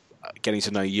 Getting to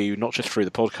know you, not just through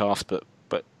the podcast, but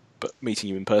meeting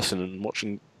you in person and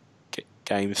watching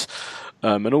games,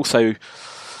 and also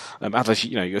others,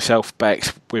 yourself,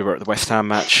 Bex, we were at the West Ham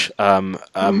match,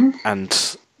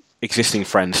 and existing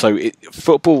friends. So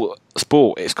football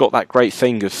sport, it's got that great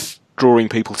thing of drawing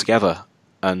people together,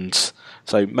 and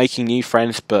so making new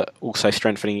friends, but also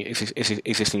strengthening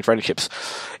existing friendships.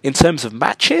 In terms of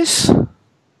matches,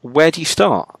 where do you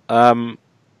start? The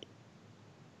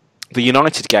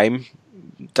United game,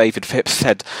 David Phipps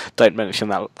said, don't mention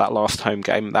that last home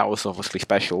game. That was obviously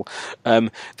special. There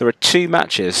are two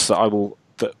matches that will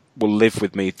live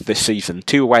with me this season.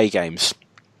 Two away games.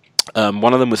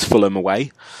 One of them was Fulham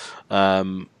away.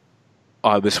 I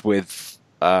was with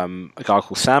a guy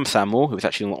called Sam Moore, who was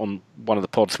actually on one of the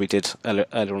pods we did earlier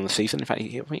on in the season. In fact,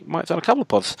 he might have done a couple of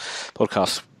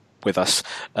podcasts with us.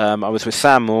 I was with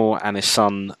Sam Moore and his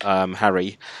son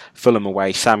Harry. Fulham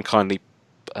away. Sam kindly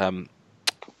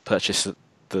purchased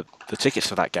the tickets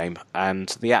for that game, and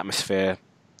the atmosphere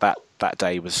that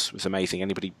day was amazing.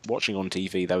 Anybody watching on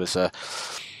TV, there was it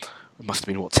must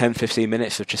have been 10-15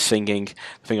 minutes of just singing.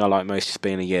 The thing I like most is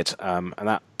Being a Yid, and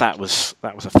that was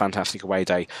a fantastic away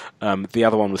day. The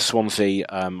other one was Swansea.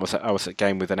 I was at a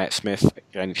game with Annette Smith,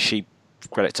 and she,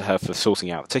 credit to her for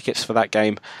sorting out the tickets for that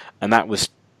game, and that was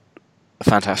a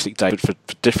fantastic day for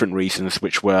different reasons,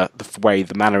 which were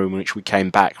the manner in which we came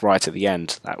back right at the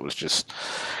end. That was just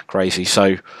crazy.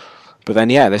 So, but then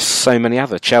there's so many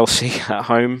other. Chelsea at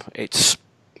home.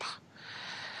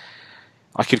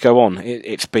 I could go on.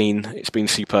 It's been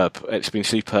superb. It's been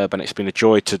superb, and it's been a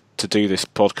joy to do this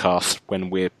podcast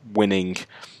when we're winning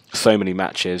so many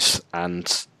matches,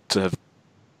 and to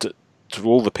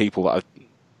all the people that I've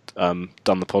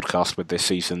done the podcast with this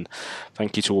season.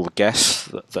 Thank you to all the guests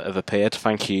that have appeared.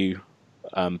 Thank you,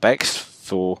 Bex,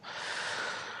 for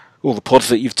all the pods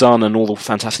that you've done and all the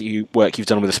fantastic work you've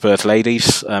done with the Spurs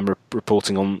ladies,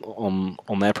 reporting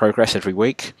on their progress every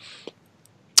week.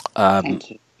 Thank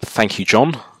you. Thank you,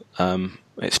 John.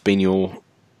 It's been your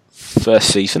first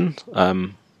season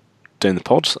doing the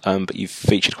pod, but you've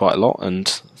featured quite a lot, and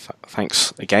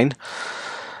thanks again.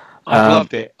 I've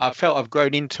loved it. I felt I've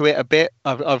grown into it a bit.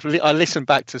 I listened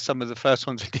back to some of the first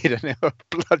ones I did, and they were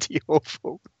bloody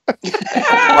awful.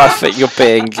 I think you're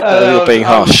being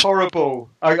harsh. Horrible.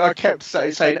 I kept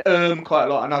saying quite a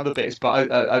lot on other bits,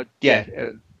 but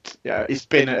it's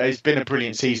been a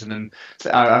brilliant season, and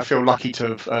I feel lucky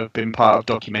to have been part of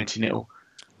documenting it all.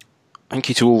 Thank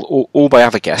you to all my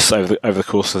other guests over the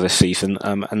course of this season,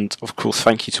 and of course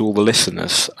thank you to all the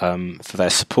listeners for their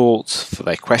support, for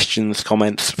their questions,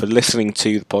 comments, for listening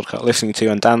to the podcast,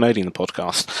 and downloading the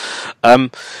podcast.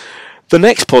 The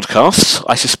next podcast,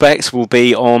 I suspect, will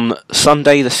be on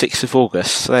Sunday, the 6th of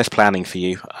August. So there's planning for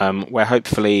you, where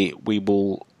hopefully it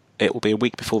will be a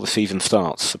week before the season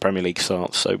starts, the Premier League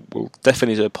starts. So we'll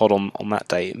definitely do a pod on that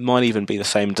day. It might even be the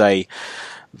same day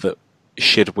that,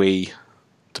 should we,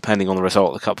 depending on the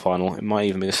result of the cup final, it might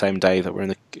even be the same day that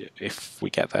we're if we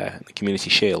get there, in the Community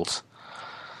Shield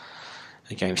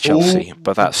against Chelsea. Ooh.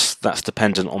 But that's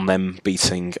dependent on them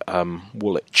beating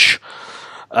Woolwich.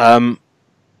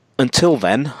 Until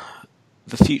then,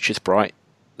 the future's bright,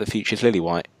 the future's lily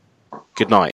white. Good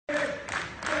night.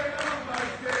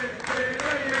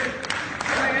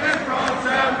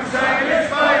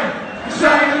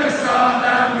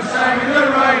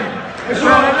 It's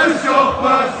right to stop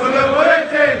us for the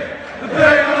waiting. The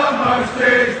thing I love most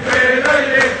is being a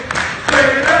year,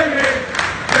 being a year,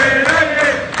 being a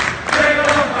year. The thing I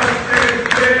love most is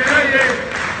being a year.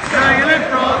 Sang it in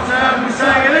France and we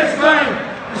sang it in Spain.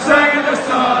 We sang in the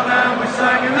sun and we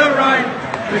sang in the rain.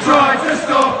 They tried to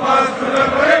stop us for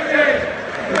the waiting.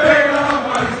 The thing I love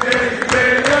most is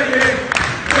being a year,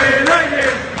 being a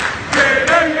year, being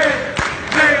a year.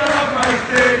 The thing I love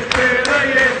most is being a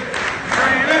year.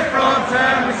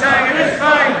 And we sang it in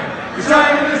Spain. We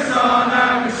sang in the sun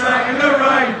and we sang in the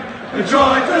rain. They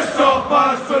tried to stop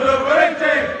us for the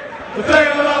waiting. The thing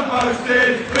I love most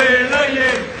is being a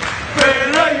year,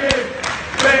 being a year,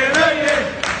 being a year.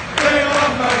 The thing I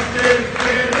love most is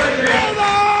being a year. We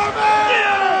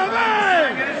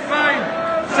sang it in Spain.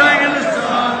 We sang in the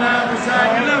sun and we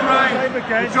sang in the rain. They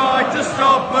tried to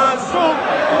stop us. The thing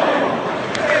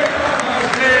I love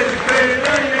most is being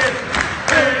a year,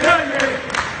 being a year.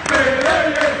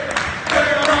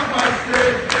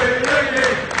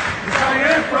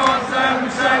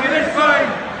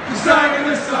 We sang in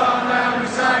the sun and we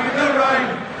sang in the rain.